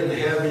was getting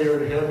heavier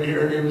and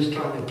heavier, and he was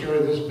trying to carry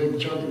this big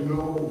chunk of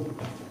gold.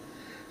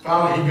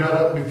 Finally, he got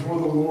up before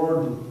the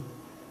Lord, and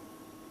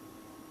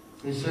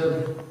he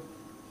said,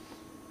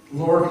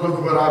 Lord,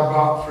 look what I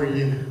bought for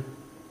you.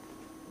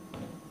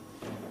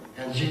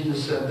 And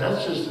Jesus said,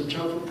 that's just a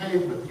chunk of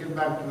pavement. Get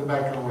back to the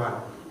back of the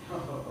line.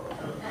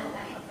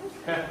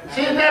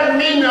 See, it doesn't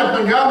mean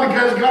nothing to God,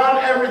 because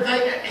God,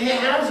 everything, He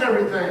has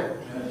everything.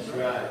 That's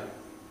right.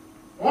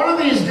 One of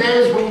these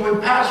days, when we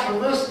pass from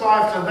this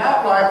life to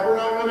that life, we're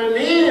not going to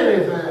need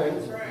anything.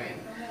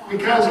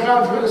 Because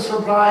God's going to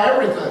supply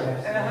everything.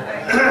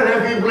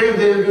 And if you believe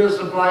that He's going to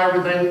supply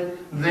everything,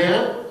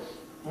 then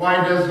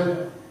why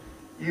doesn't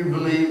you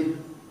believe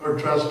or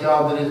trust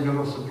God that He's going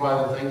to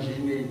supply the things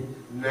you need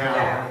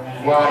now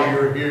while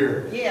you're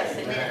here? Yes,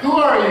 amen. Who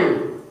are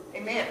you?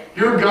 Amen.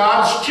 You're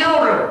God's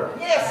children.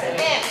 Yes,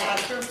 amen,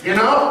 Pastor. You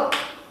know?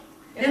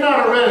 You're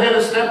not a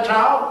red-headed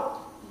stepchild.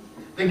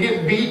 They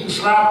get beat and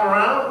slapped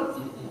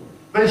around.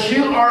 But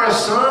you are a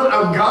son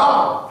of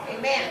God.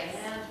 Amen.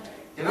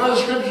 You know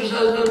the scripture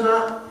says,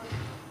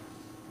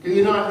 do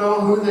you not know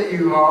who that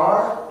you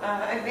are?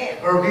 Amen.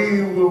 Or who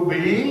you will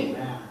be?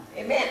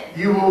 Amen.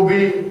 You will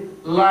be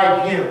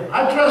like Him.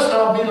 I trust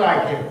I'll be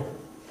like Him.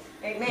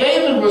 Amen.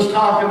 David was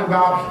talking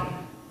about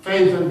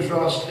faith and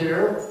trust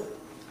here.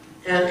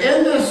 And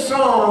in this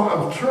psalm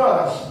of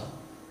trust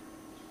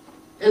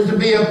is to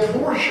be a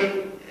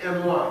portion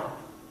in life.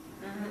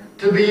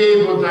 To be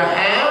able to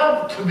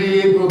have, to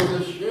be able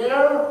to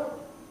share,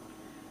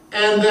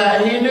 and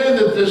that he knew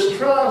that this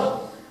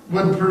trust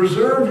would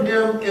preserve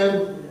him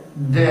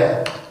in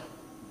death.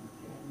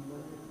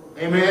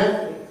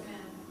 Amen?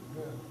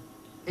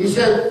 He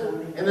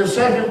said, in the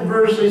second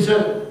verse, he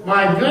said,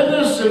 my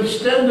goodness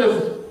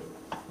extendeth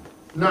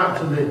not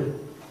to thee.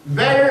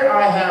 Better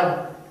I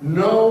have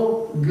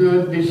no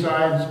good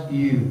besides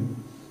you.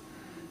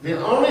 The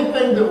only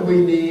thing that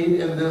we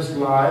need in this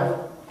life,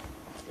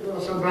 you know,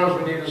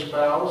 sometimes we need a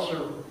spouse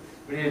or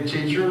we need a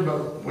teacher,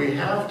 but we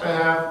have to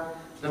have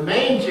the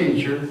main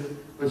teacher,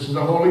 which is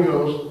the Holy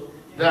Ghost,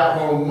 that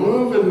will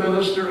move and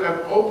minister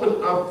and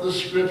open up the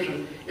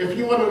Scripture. If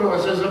you want to know,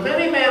 it says, if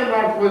any man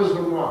lack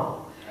wisdom,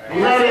 what?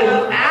 Let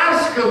him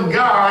ask of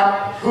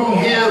God, who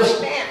gives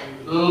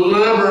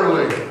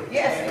liberally.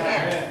 Yes,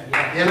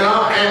 amen. You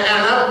know,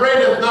 and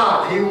upbraideth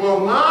not. He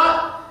will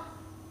not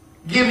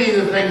give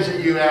you the things that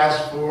you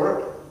ask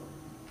for,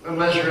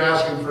 unless you're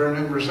asking for a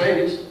new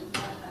Mercedes.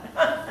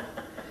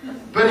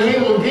 But He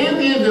will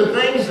give you the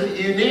things that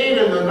you need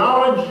and the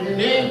knowledge you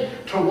need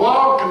to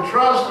walk and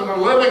trust in a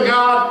living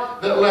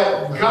God that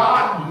let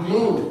God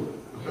move.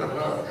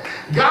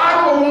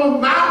 God will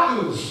move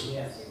mountains.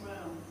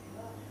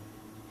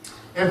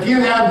 If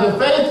you have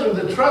the faith or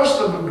the trust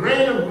of a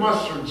grain of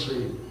mustard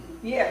seed,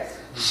 Yes.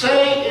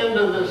 say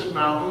into this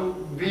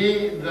mountain,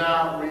 be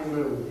thou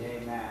removed.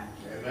 Amen.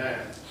 Amen.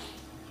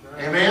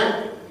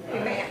 Amen?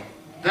 Amen.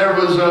 There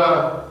was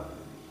a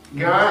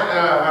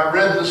guy, I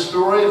read the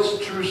story, it's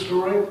a true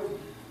story,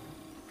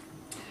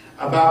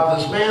 about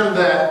this man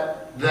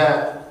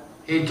that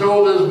he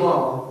told his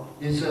mom,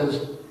 he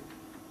says,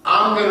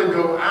 I'm going to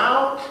go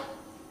out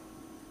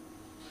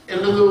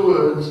into the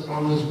woods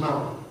on this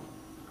mountain.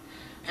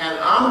 And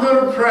I'm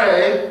going to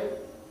pray,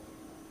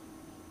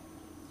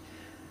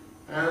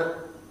 and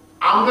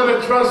I'm going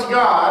to trust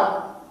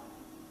God.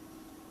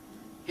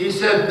 He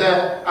said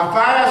that if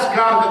I ask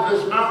God that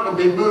this mountain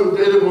will be moved,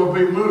 it will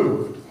be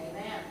moved.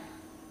 Amen.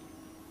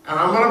 And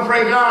I'm going to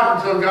pray God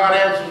until God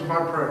answers my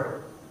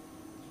prayer.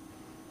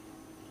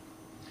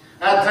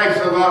 That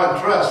takes a lot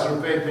of trust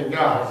and faith in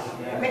God.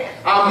 Amen.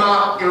 I'm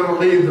not going to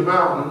leave the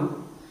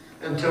mountain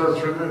until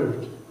it's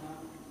removed.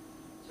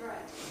 That's right.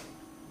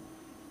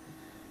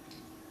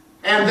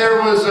 And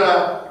there was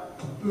a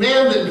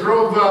man that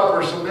drove up,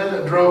 or some men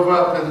that drove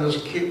up in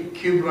this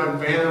cube-like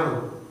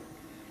van.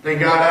 They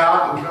got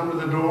out and come to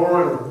the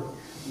door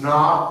and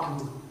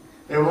knocked. And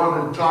they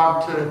wanted to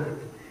talk to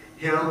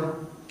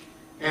him.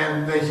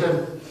 And they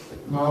said,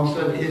 Mom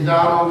said, he's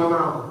out on the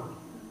mountain.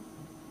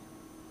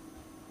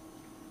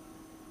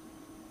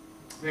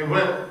 They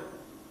went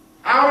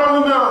out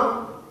on the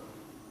mountain,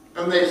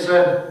 and they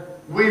said,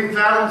 we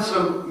found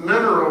some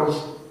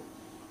minerals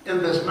in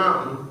this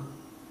mountain,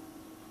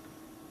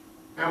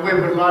 and we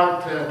would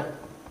like to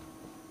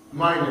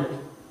mine it.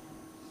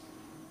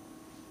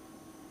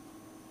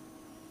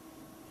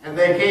 And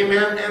they came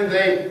in and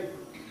they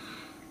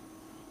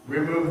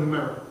removed the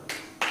mountain.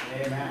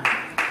 Amen.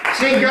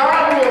 See,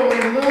 God will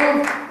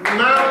remove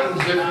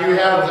mountains if you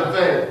have the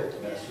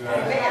faith. That's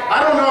Amen.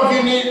 I don't know if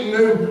you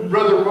knew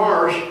Brother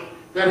Marsh,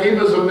 that he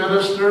was a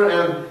minister,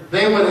 and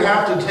they would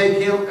have to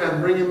take him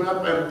and bring him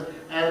up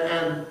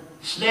and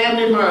stand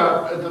him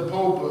up at the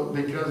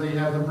pulpit because he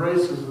had the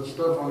braces and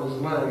stuff on his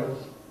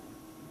legs.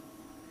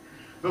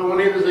 But when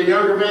he was a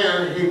younger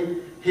man,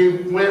 he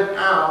went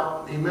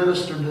out, he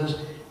ministered this,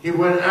 he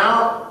went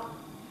out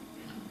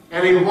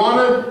and he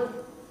wanted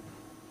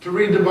to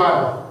read the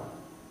Bible.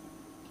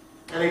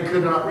 And he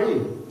could not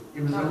read.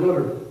 He was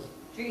illiterate.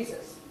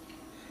 Jesus.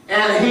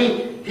 And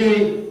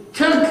he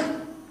took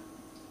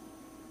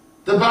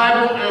the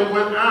Bible and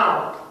went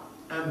out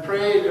and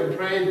prayed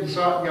and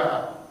sought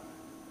God.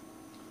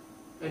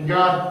 And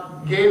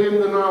God gave him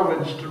the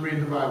knowledge to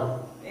read the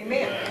Bible.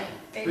 Amen.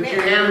 But you Amen.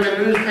 hand him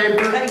a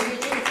newspaper, Thank you,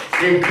 Jesus.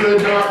 he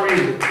could not read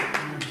it.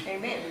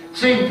 Amen.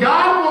 See,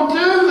 God will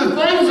do the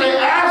things they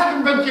ask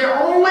him, but you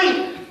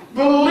only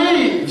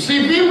believe.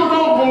 See, people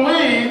don't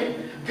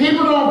believe.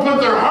 People don't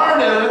put their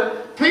heart in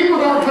it. People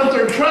don't put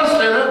their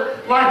trust in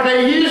it like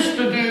they used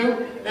to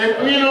do.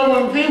 And, you know,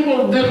 when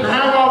people didn't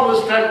have all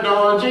this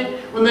technology,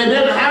 when they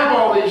didn't have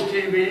all these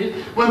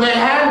TVs, when they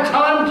had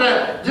time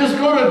to just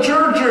go to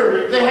church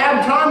or they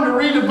had time to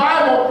read the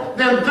Bible,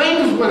 then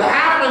things would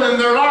happen in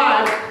their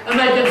lives and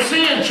they could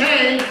see a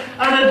change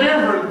and a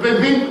difference.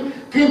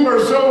 But people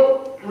are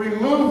so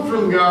removed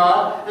from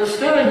God,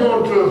 instead of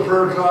going to a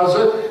prayer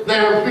closet, they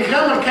have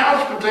become a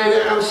couch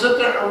potato and sit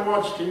there and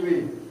watch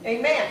TV.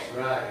 Amen.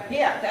 Right.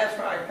 Yeah, that's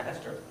right,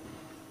 Pastor.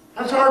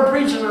 That's hard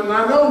preaching, and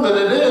I know that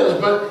it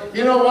is, but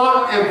you know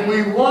what? If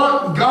we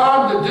want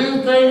God to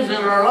do things in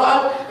our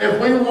life, if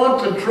we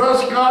want to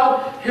trust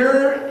God,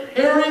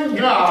 hearing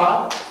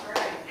God,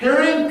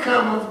 hearing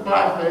cometh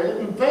by faith,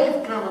 and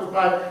faith cometh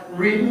by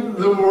reading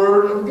the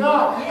Word of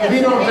God. Yes, if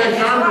you don't take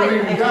that's time right, to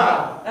read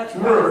God's that's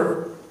right.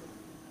 Word,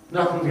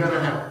 nothing's going to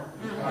happen.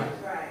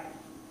 That's right.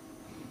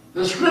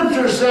 The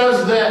Scripture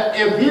says that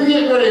if you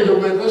get ready to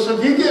witness,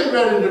 if you get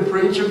ready to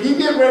preach, if you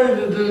get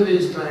ready to do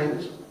these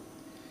things,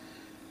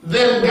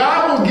 then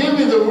God will give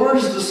you the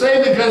words to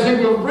say because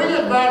He will bring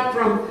it back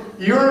from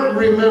your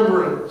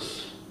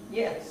remembrance.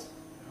 Yes.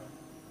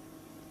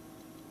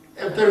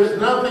 If there's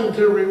nothing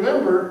to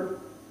remember,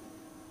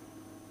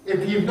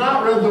 if you've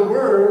not read the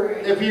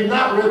Word, if you've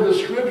not read the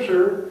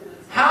Scripture,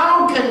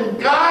 how can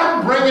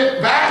God bring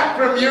it back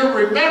from your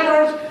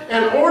remembrance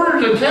in order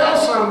to tell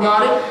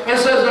somebody? It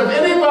says if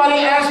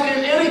anybody asks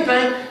you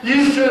anything,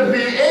 you should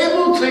be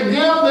able to give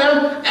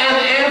them an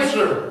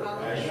answer.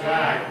 That's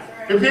right.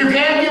 If you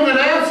can't give an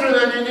answer,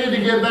 then you need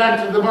to get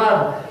back to the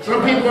Bible.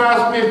 Some people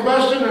ask me a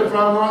question, if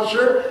I'm not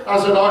sure, I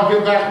said, I'll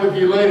get back with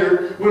you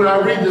later when I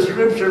read the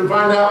Scripture and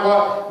find out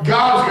what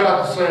God's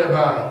got to say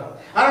about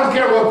it. I don't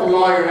care what the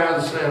lawyer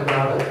has to say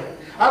about it.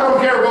 I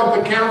don't care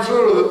what the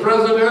counselor or the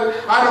president,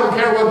 I don't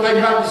care what they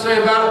got to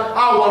say about it.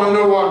 I want to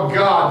know what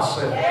God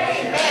said.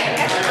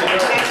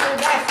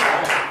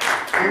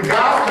 You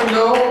got to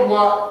know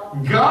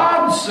what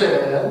God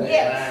said.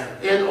 Yes.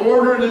 In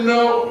order to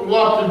know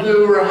what to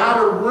do or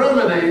how to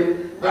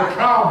remedy the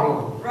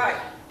problem. Right.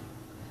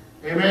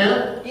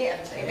 Amen?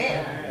 Yes.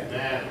 Amen.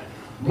 Amen.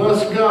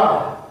 Bless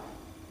God.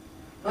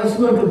 Let's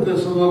look at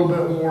this a little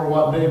bit more,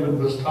 what David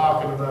was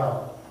talking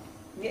about.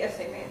 Yes.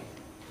 Amen.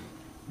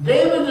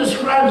 David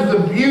describes the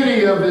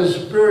beauty of his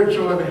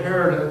spiritual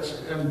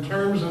inheritance in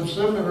terms of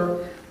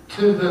similar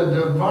to the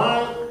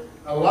divine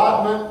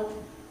allotment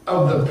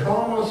of the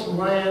promised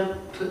land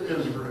to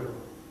Israel.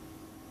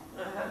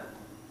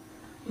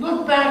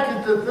 Look back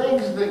at the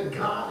things that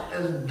God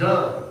has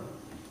done.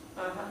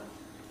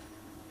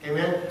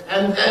 Amen.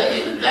 And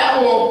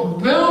that will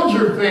build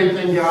your faith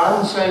in God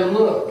and say,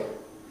 look.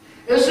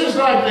 It's just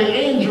like the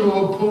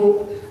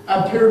angel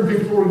appeared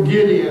before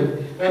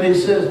Gideon and he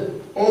says,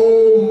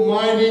 "O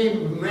mighty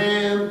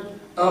man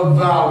of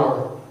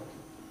valor."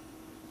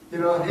 You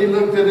know, he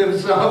looked at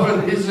himself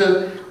and he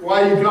said,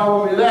 "Why are you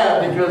calling me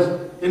that?" Because,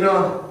 you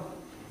know,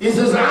 he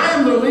says, "I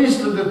am the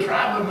least of the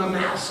tribe of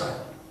Manasseh.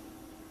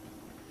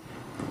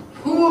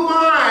 Who am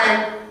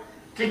I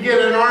to get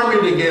an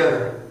army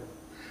together?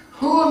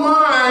 Who am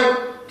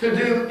I to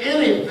do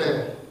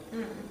anything?"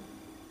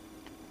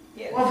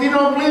 Yes. Well, if you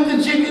don't believe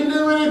that you can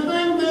do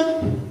anything,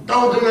 then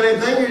don't do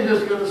anything. You're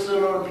just going to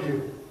sit on a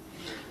pew.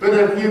 But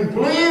if you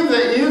believe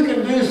that you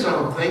can do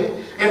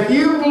something, if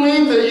you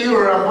believe that you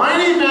are a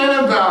mighty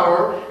man of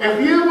valor, if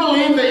you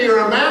believe that you're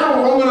a man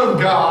or woman of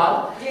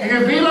God, yes. you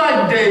can be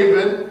like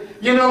David.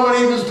 You know, when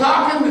he was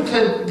talking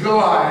to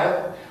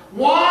Goliath,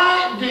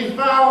 why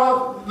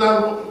defileth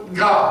the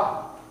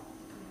God?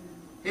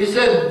 He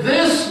said,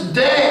 "This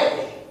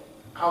day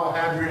I will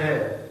have your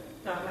head."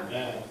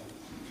 Yeah.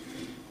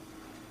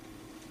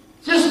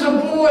 Just a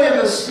boy in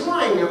a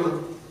sling,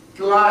 and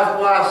Goliath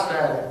laughed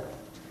at him.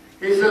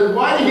 He said,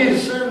 "Why do you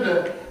send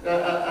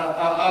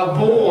a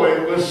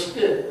boy with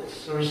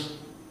sticks or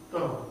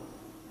stones?"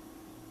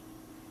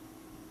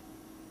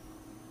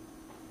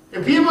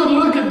 If you would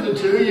look at the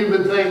two, you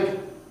would think,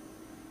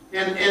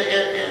 and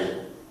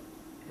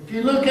if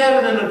you look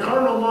at it in a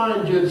carnal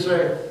mind, you'd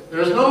say,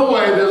 there's no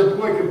way this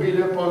boy could beat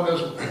up on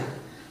this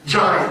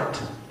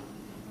giant.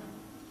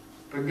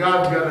 But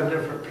God's got a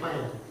different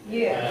plan.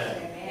 Yes.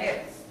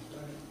 Yes.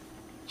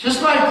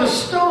 Just like the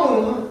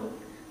stone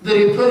that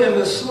he put in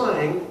the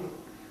sling,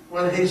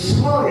 when he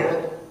slung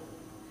it,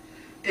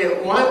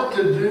 it went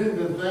to do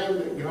the thing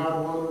that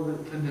God wanted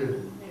it to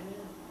do.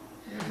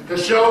 To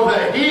show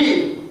that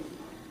he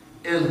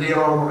is the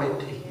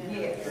Almighty.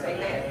 Yes.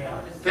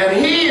 Amen. That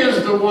he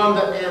is the one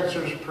that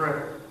answers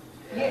prayer.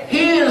 Yes.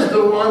 He is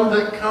the one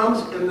that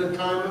comes in the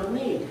time of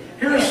need.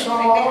 Here's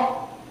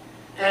Saul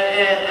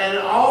and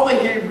all the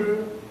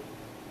Hebrew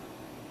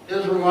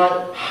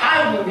Israelites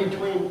hiding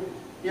between,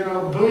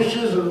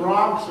 bushes and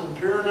rocks and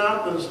peering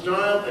out this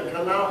giant that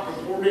come out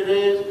for 40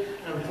 days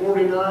and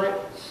 40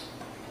 nights.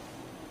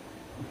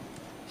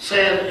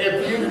 Saying,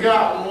 if you've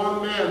got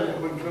one man that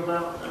would come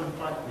out and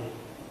fight me.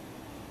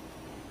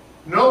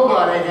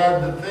 Nobody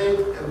had the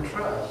faith and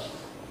trust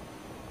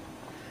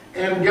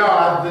in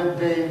God that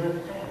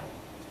David had.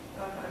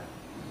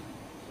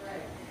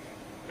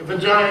 If a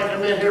giant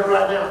come in here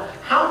right now,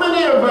 how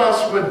many of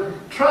us would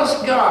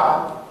trust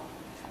God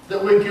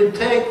that we could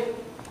take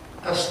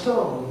a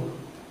stone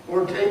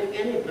or take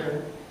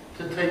anything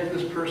to take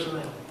this person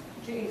out?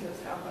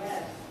 Jesus, help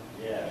us.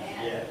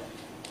 Yes.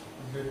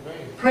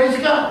 Praise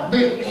God.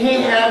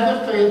 He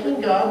had the faith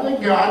in God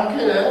that God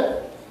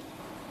could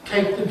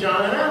take the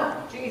giant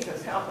out.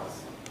 Jesus, help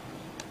us.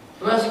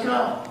 Bless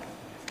God.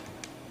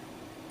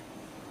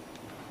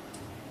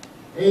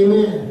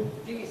 Amen.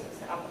 Jesus,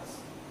 help us.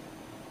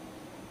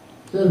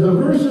 So the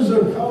verses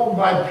are called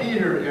by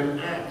Peter in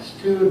Acts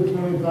 2,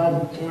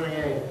 25 to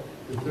 28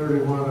 to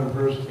 31 and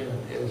verse 10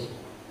 is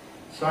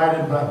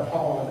cited by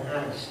Paul in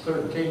Acts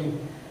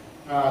 13,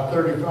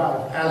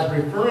 35 as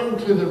referring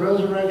to the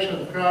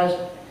resurrection of Christ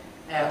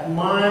at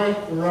my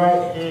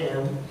right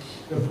hand,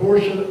 the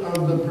portion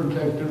of the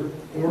protector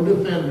or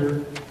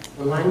defender.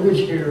 The language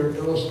here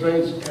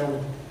illustrates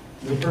and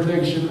the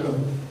prediction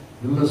of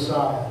the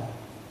Messiah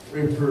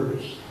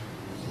refers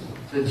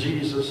to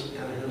Jesus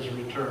and his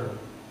return.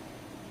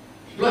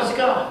 Bless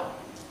God.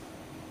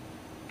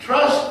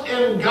 Trust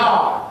in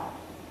God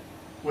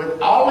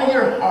with all of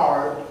your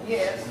heart.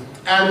 Yes.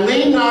 And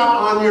lean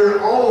not on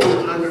your own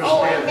understanding.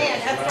 Oh,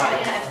 amen. That's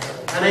right,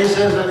 Pastor. And he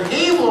says, and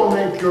he will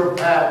make your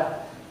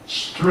path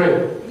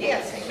straight.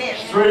 Yes, amen.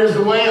 Straight is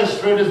the way and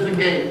straight is the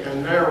gate.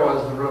 And narrow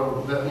is the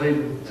road that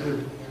leads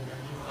to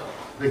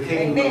the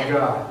kingdom Amen. of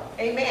God.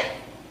 Amen.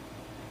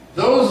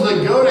 Those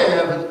that go to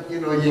heaven,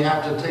 you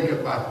have to take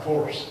it by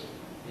force.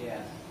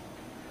 Yes.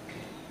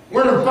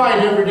 We're in a fight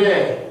every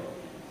day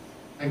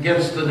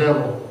against the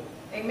devil.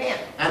 Amen.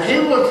 And he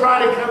will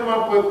try to come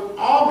up with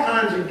all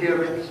kinds of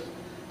gimmicks,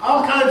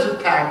 all kinds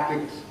of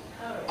tactics,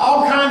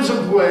 all kinds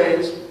of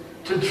ways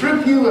to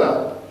trip you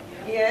up.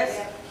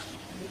 Yes.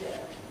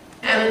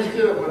 And he's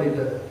good at what he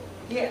does.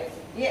 Yes.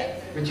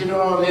 Yes. But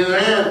on the other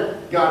hand,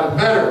 God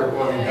is better at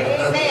what he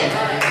does.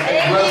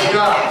 Amen. Bless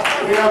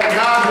God. We have a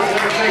God that's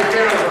going to take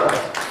care of us.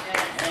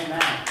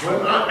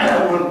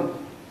 Amen.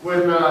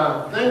 When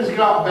things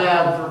got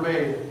bad for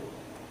me,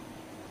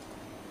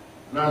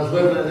 and I was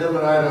living in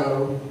Emmett,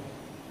 Idaho,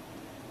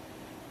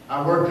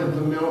 I worked at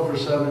the mill for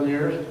 7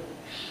 years,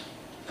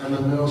 and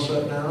the mill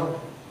shut down.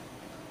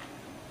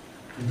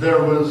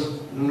 There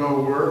was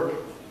no work.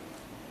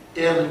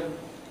 In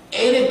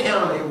Ada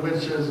County,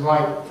 which is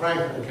like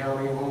Franklin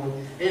County,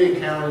 only 80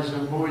 counties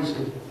in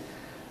Boise,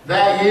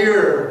 that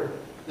year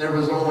there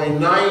was only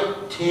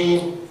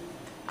 19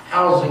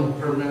 housing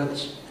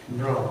permits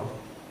drawn.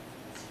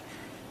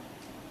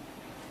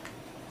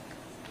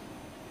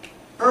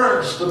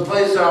 Ernst, the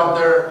place out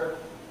there,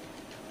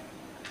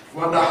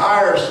 wanted to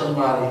hire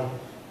somebody.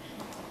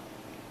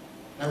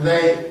 And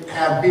they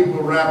had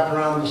people wrapped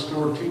around the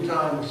store 2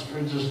 times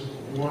for just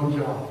one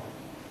job.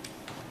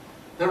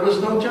 There was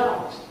no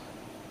jobs.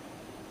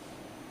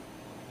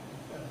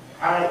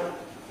 I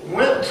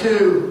went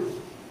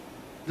to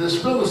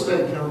this real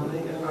estate company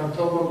and I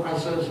told them, I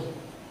says,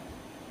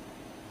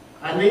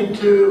 I need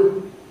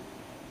to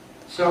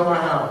sell my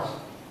house.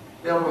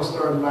 They almost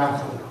started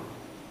laughing.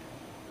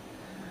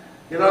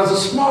 It's a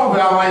small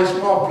valley, a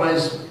small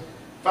place,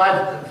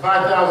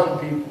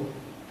 5,000 people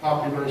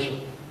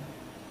population.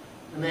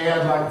 And they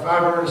had like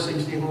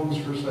 560 homes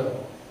for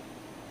sale.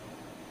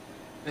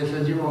 They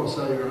said, you won't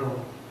sell your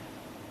home.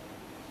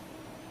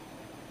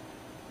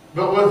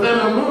 But within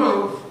a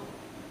month,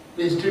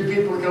 these 2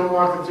 people come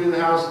walking through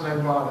the house and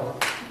they bought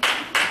it.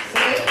 See?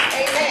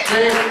 Amen.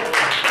 See?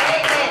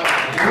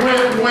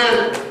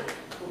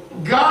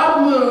 When God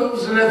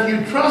moves, and if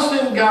you trust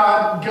in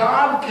God,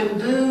 God can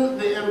do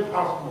the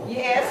impossible.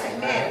 Yes,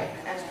 amen.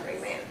 Pastor,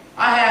 amen.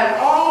 I had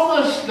all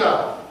this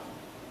stuff.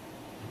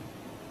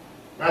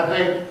 I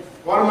think,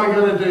 what am I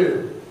going to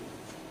do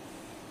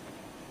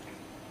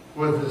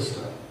with this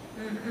stuff?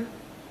 Mm-hmm.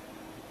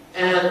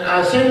 And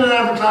I seen an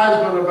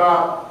advertisement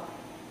about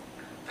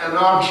an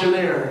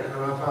auctioneer,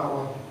 and I thought,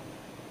 well,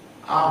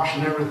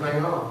 auction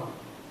everything off.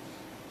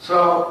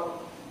 So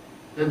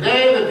the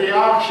day that the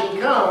auction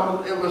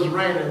come, it was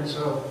raining,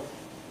 so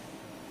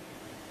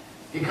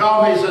he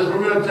called me, he says,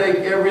 we're going to take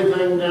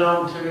everything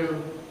down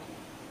to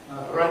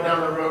right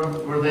down the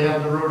road where they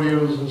had the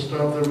rodeos and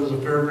stuff. There was a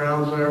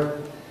fairgrounds there.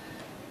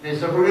 And he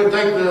said, we're going to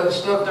take the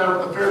stuff down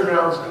at the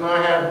fairgrounds. And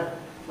I had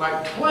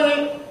like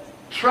 20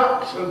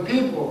 trucks and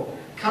people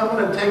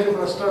coming and taking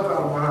my stuff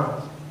out of my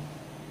house.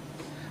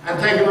 And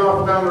taking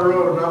off down the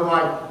road. And I'm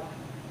like,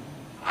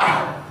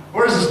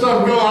 where's the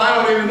stuff going? I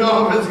don't even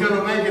know if it's going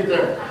to make it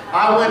there.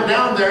 I went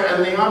down there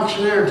and the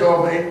auctioneer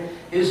told me,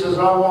 he says,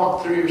 I'll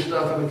walk through your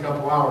stuff in a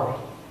couple hours.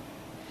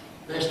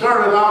 They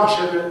started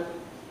auctioning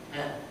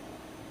at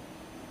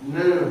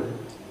noon.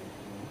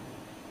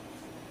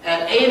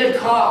 At 8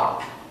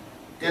 o'clock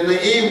in the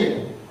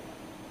evening,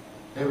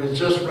 it was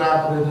just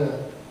wrapping it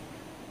up.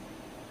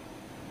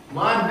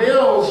 My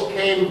bills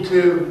came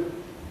to,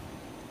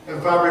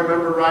 if I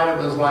remember right,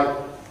 it was like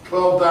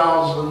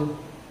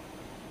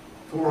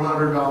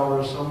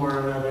 $12,400, somewhere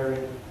in that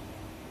area.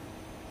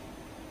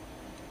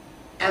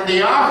 And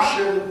the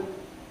auctioneer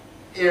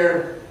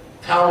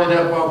tallied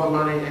up all the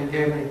money and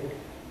gave me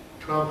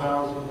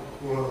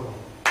 $12,400.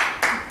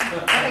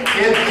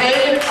 It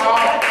paid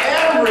off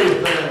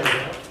everything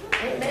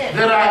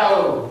that I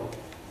owed.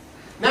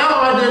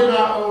 Now I did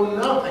not owe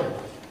nothing.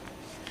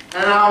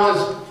 And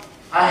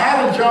I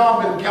had a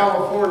job in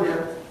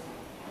California,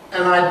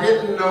 and I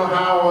didn't know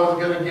how I was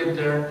going to get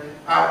there.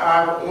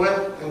 I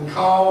went and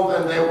called,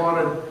 and they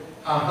wanted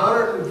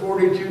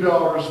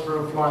 $142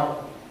 for a flight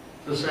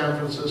to San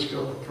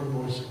Francisco from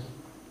Boise.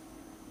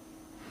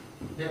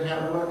 Didn't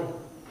have the money.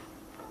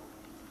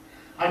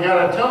 I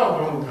got a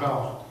telephone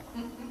call.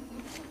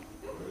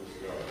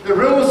 The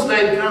real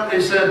estate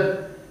company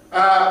said,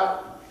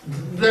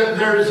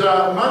 there's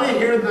money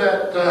here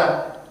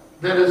that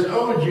is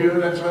owed you,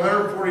 and it's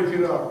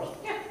 $142.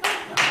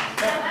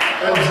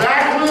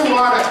 Exactly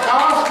what it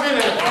cost me, and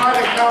it's what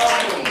it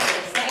cost me.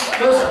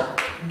 Listen,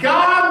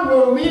 God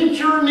will meet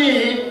your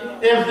need.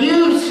 If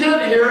you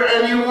sit here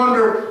and you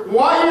wonder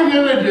what you're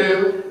going to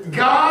do,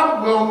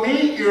 God will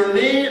meet your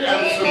need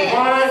and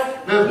supply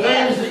the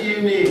things that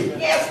you need.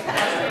 Yes,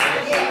 Pastor.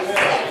 Yes,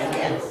 yes,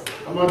 yes.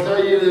 I'm going to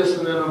tell you this,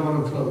 and then I'm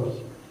going to close.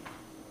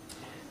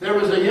 There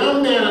was a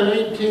young man in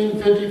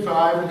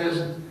 1855,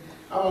 and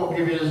I won't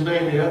give you his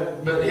name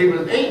yet, but he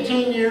was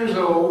 18 years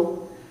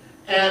old,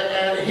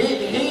 and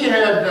he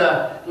had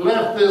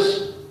left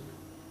this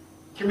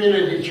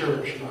community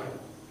church life.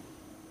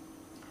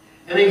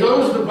 And he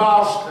goes to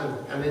Boston,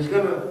 and he's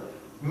going to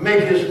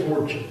make his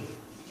fortune.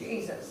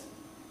 Jesus.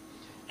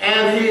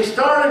 And he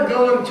started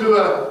going to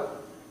a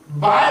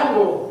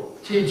Bible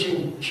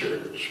teaching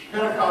church,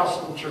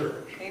 Pentecostal church.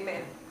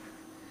 Amen.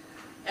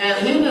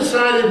 And he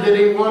decided that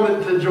he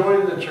wanted to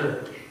join the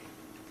church.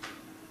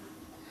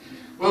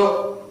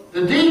 Well,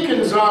 the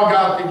deacons all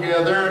got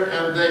together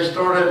and they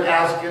started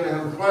asking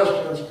him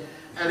questions.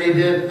 And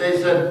they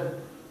said,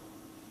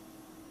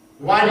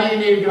 why do you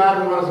need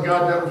God and what has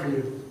God done for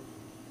you?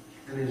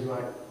 And he's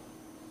like,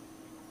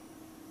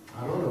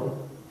 I don't know.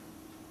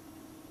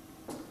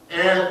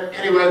 And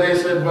anyway, they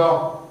said,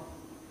 well,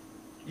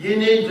 you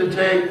need to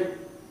take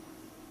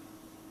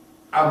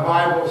a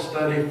Bible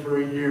study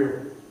for a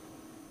year.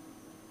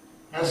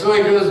 And so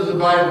he goes to the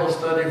Bible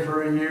study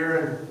for a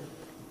year,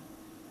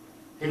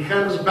 and he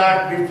comes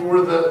back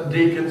before the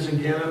deacons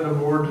again and the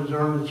board to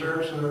join the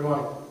church, and they're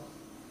like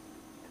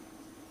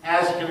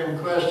asking him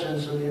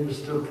questions, and he was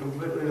still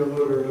completely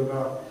illiterate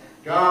about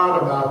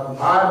God, about the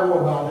Bible,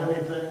 about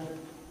anything.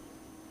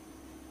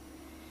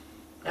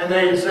 And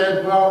they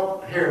said,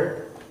 well, here.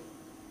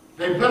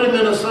 They put him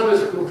in a Sunday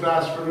school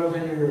class for another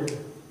year.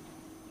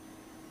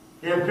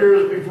 He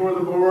appears before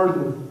the board,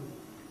 and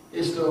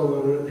he's still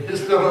illiterate. He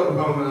still don't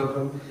know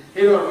nothing.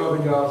 He don't know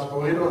the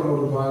gospel. He don't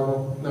know the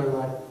Bible. And they're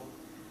like,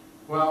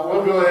 well,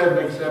 we'll go ahead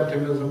and accept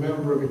him as a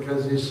member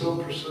because he's so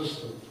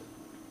persistent.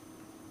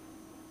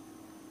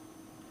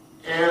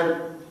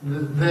 And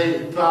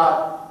they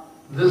thought,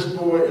 this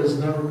boy is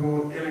never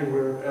going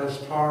anywhere as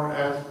far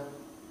as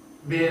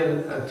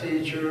being a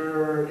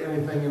teacher or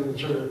anything in the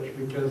church,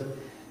 because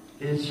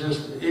it's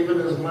just, even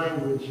his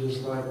language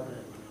is like,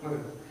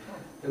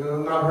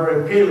 not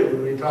very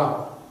appealing when he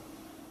talks.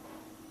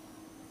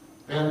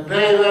 And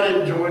they let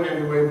him join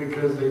anyway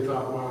because they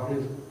thought, wow,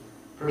 he's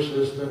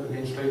persistent and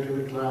he's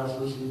taken the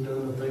classes, he's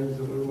done the things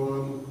that we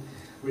want.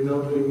 We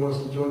know that he wants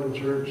to join the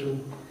church,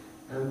 and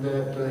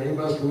that he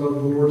must love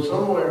the Lord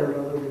some way or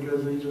another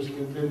because he just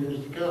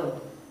continues to come.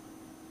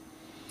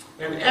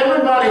 And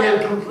everybody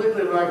had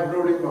completely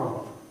wrote him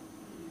off.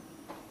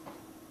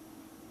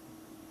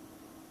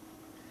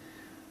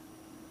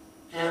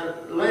 And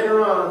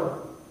later on,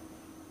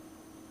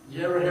 did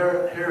you ever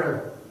hear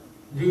of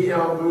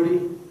D.L.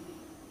 Moody?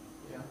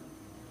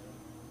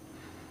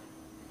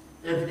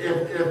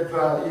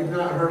 If you've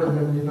not heard of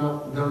him, you've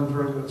not done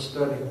very much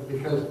study,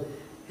 because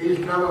he's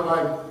kind of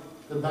like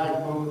the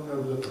backbone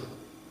of the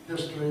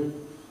history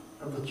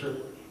of the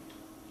church.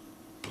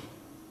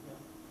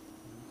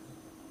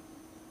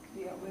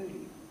 Yeah,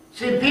 Moody.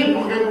 See,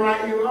 people can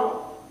write you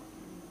off.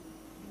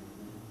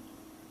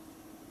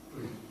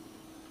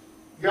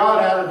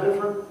 God had a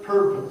different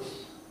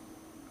purpose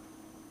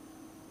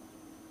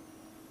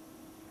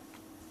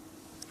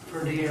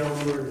for D.L.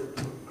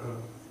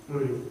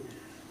 Moody.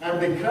 And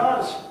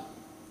because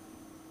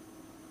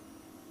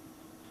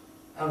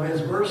of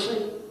His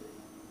mercy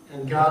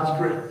and God's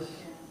grace.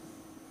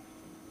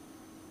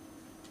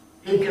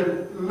 He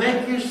can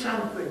make you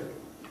something.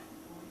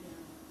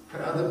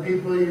 To other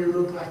people, you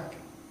look like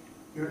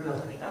you're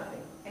nothing.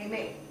 Nothing.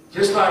 Amen.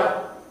 Just like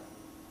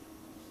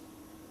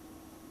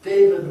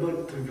David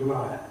looked to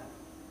Goliath.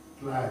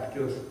 Goliath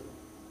goes,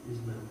 he's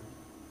nothing.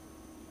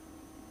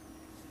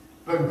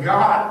 But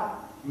God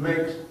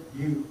makes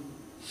you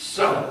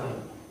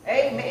something.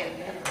 Amen.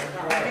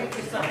 Thank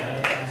you,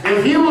 something.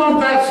 If you want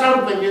that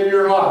something in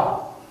your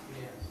life,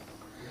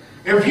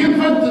 if you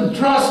put the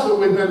trust that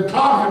we've been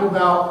talking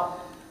about,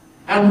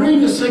 and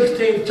read the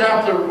 16th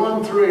chapter,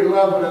 1 through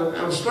 11,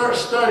 and start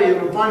studying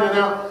and finding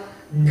out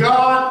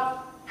God,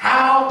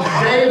 how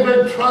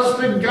David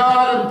trusted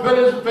God and put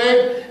his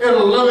faith in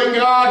a living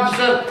God and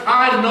said,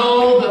 I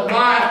know that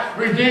my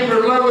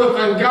Redeemer liveth,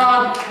 and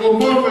God will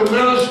move and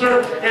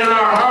minister in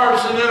our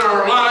hearts and in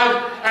our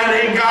lives.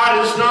 And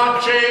God has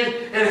not changed.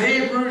 In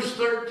Hebrews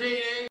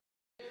 13:8,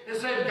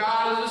 it said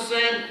God is the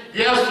same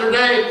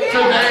yesterday,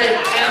 today,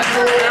 and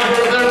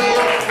forever.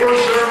 Therefore, we're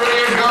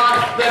serving a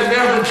God that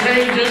never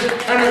changes.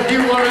 And if you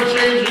want to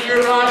change in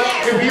your life,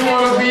 if you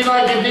want to be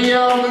like a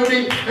D.L.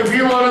 Moody, if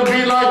you want to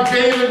be like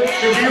David,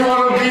 if you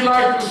want to be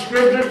like the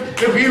Scripture,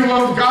 if you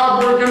want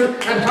God working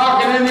and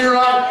talking in your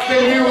life,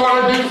 then you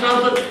want to do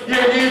something.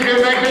 You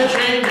can make a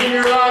change in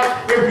your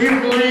life. If you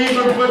believe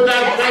and put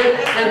that faith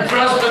and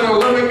trust in a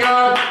living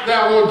God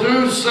that will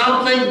do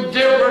something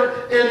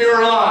different in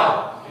your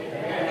life.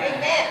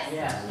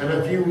 And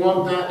if you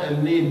want that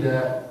and need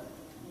that,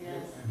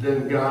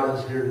 then God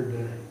is here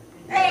today.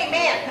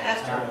 Amen,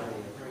 Pastor.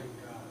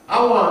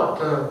 I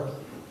want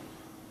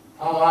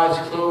all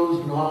eyes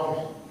closed and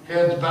all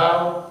heads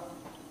bowed.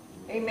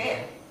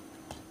 Amen.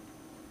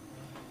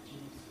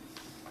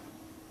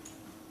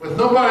 With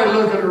nobody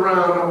looking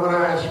around, I want to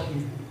ask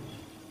you,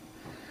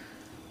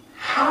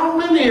 how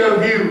many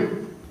of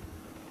you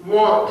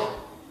want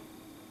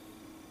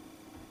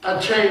a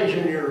change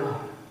in your life?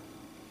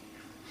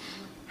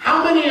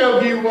 How many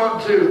of you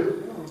want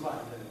to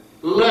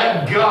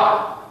let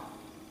God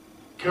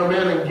come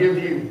in and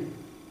give you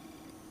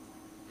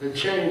the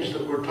change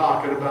that we're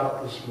talking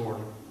about this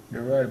morning?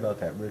 You're right about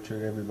that,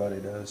 Richard. Everybody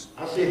does.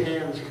 I see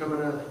hands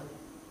coming up.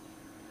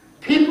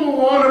 People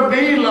want to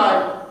be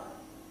like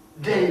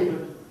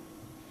David.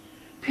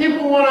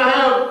 People want to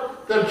have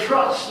the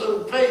trust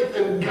and faith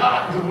in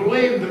God, to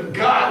believe that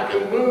God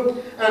can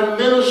move and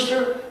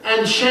minister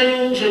and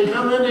change and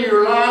come into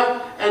your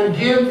life and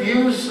give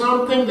you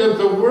something that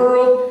the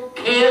world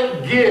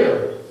can't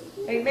give.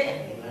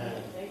 Amen.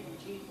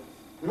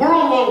 The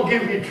world won't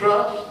give you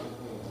trust.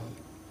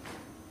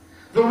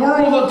 The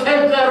world will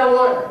take that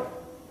away.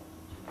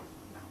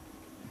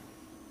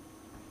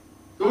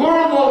 The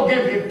world won't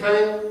give you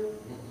faith.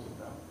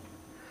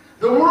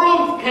 The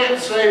world can't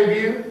save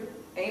you.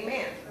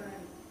 Amen.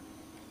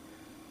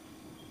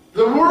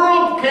 The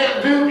world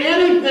can't do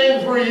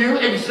anything for you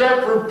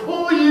except for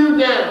pull you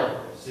down.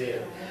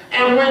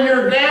 And when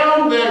you're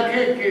down, they'll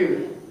kick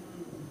you.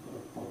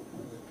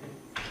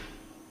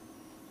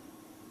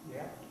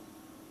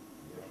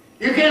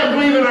 You can't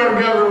believe in our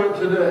government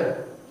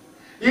today.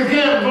 You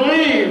can't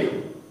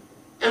believe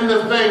in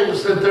the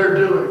things that they're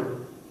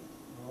doing.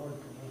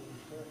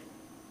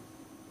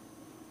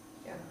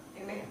 Yeah.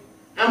 Amen.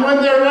 And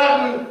when they're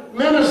letting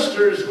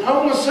ministers,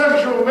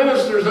 homosexual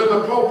ministers in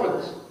the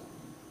pulpits,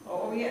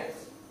 Oh, yes.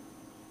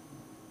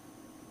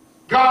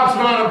 God's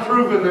not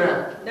approving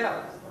that.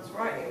 No, that's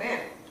right.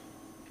 Amen.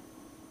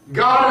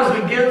 God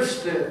is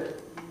against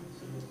it.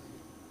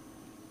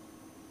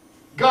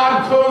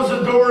 God closed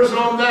the doors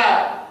on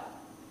that.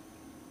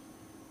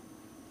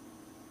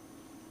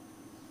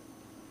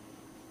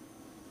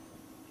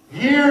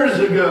 Years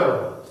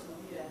ago,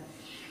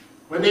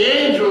 when the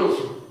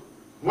angels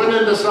went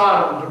into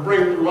Sodom to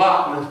bring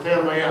Lot and his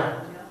family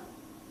out,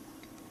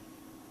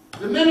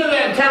 the men of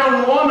that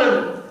town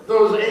wanted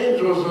those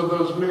angels or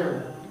those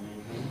men.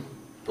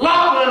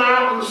 Lot went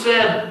out and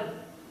said,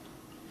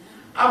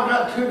 I've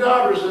got 2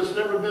 daughters that's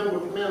never been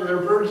with men. They're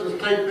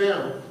virgins, take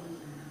them.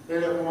 They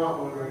didn't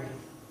want one.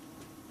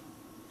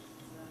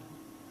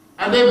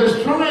 And they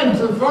was trying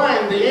to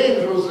find the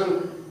angels,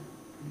 and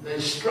they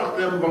struck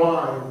them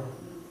blind.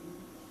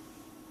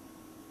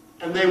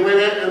 And they went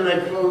in and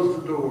they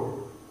closed the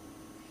door.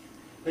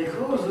 They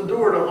closed the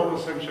door to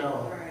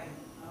homosexuality.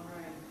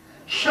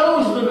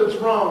 Shows that it's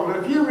wrong.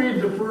 But if you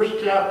read the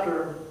 1st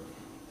chapter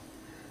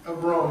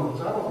of Romans,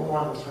 I don't know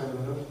why I'm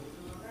saying this.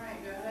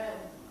 Alright, go ahead.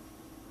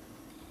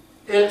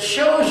 It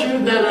shows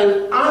you that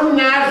it's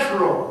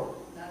unnatural.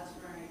 That's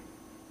right.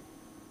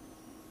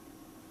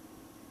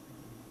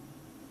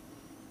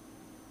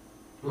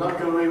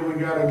 Luckily, we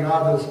got a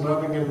God that's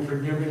loving and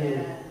forgiving.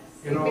 Yes.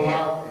 You know Amen.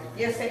 what?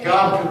 Yes, amen.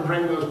 God can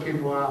bring those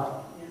people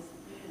out. Yes.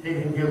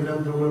 He can give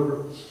them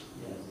deliverance.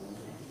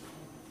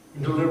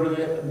 Deliver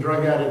the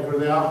drug addict or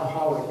the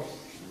alcoholic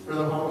or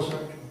the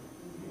homosexual.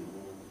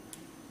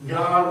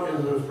 God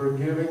is a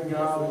forgiving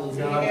God and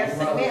God Yes,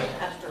 loves. amen,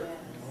 Pastor.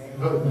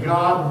 But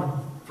God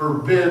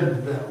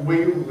forbid that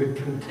we would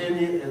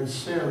continue in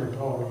sin,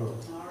 Paul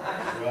wrote.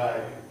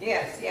 Right.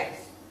 Yes,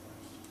 yes.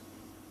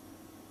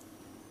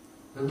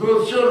 The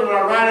little children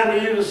are right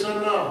unto you to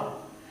sin not.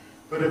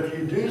 But if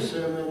you do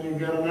sin, then you've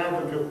got an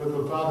advocate with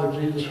the Father,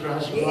 Jesus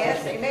Christ,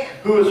 Yes, amen.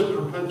 who is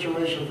a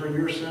perpetuation for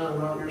your sin, and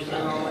not your sin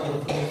only,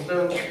 but for the sin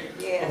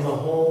of Yes. the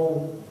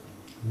whole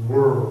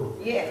world.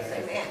 Yes,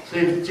 amen.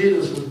 See,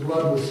 Jesus'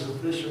 blood was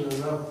sufficient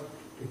enough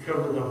to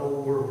cover the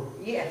whole world.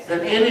 Yes.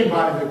 That amen.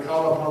 anybody that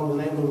call upon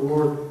the name of the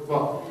Lord,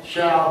 well,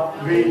 shall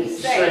be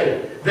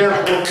saved.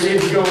 Therefore, we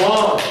need to go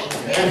on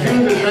and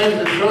do the things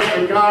and trust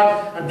in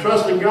God, and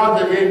trust in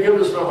God that He'd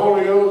give us the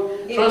Holy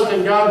Ghost, trust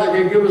in God that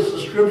He'd give us the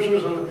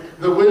Scriptures and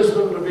the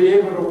wisdom to be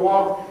able to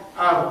walk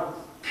a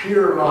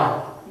pure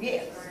life,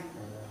 Yes.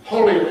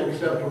 holy and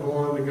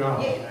acceptable unto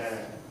God.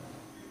 Yes.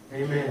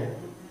 Amen.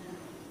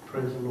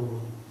 Praise the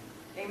Lord.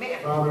 Amen.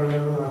 Father in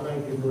heaven, I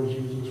thank you, Lord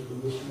Jesus, for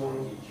this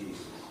morning.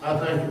 I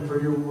thank you for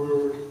your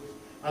word.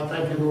 I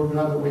thank you, Lord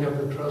God, that we have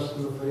the trust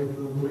and the faith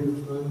and the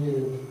belief in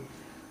you.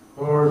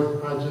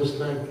 Lord, I just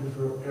thank you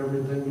for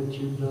everything that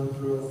you've done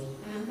for us.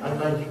 I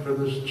thank you for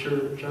this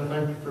church. I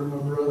thank you for my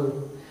brother.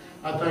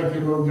 I thank you,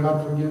 Lord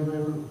God, for giving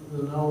him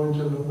the knowledge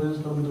and the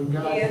wisdom to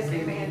guide Yes, the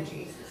people. amen,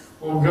 Jesus.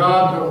 Oh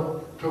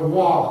God, to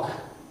walk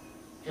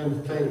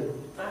in faith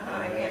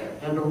Amen.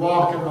 and to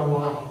walk in the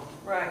light.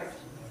 Right.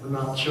 We're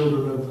not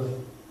children of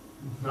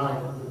the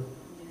night,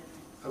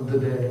 but of the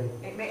day.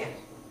 Amen.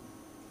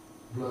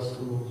 Bless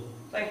the Lord.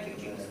 Thank you,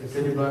 Jesus. If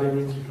anybody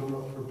needs to come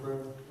up for prayer.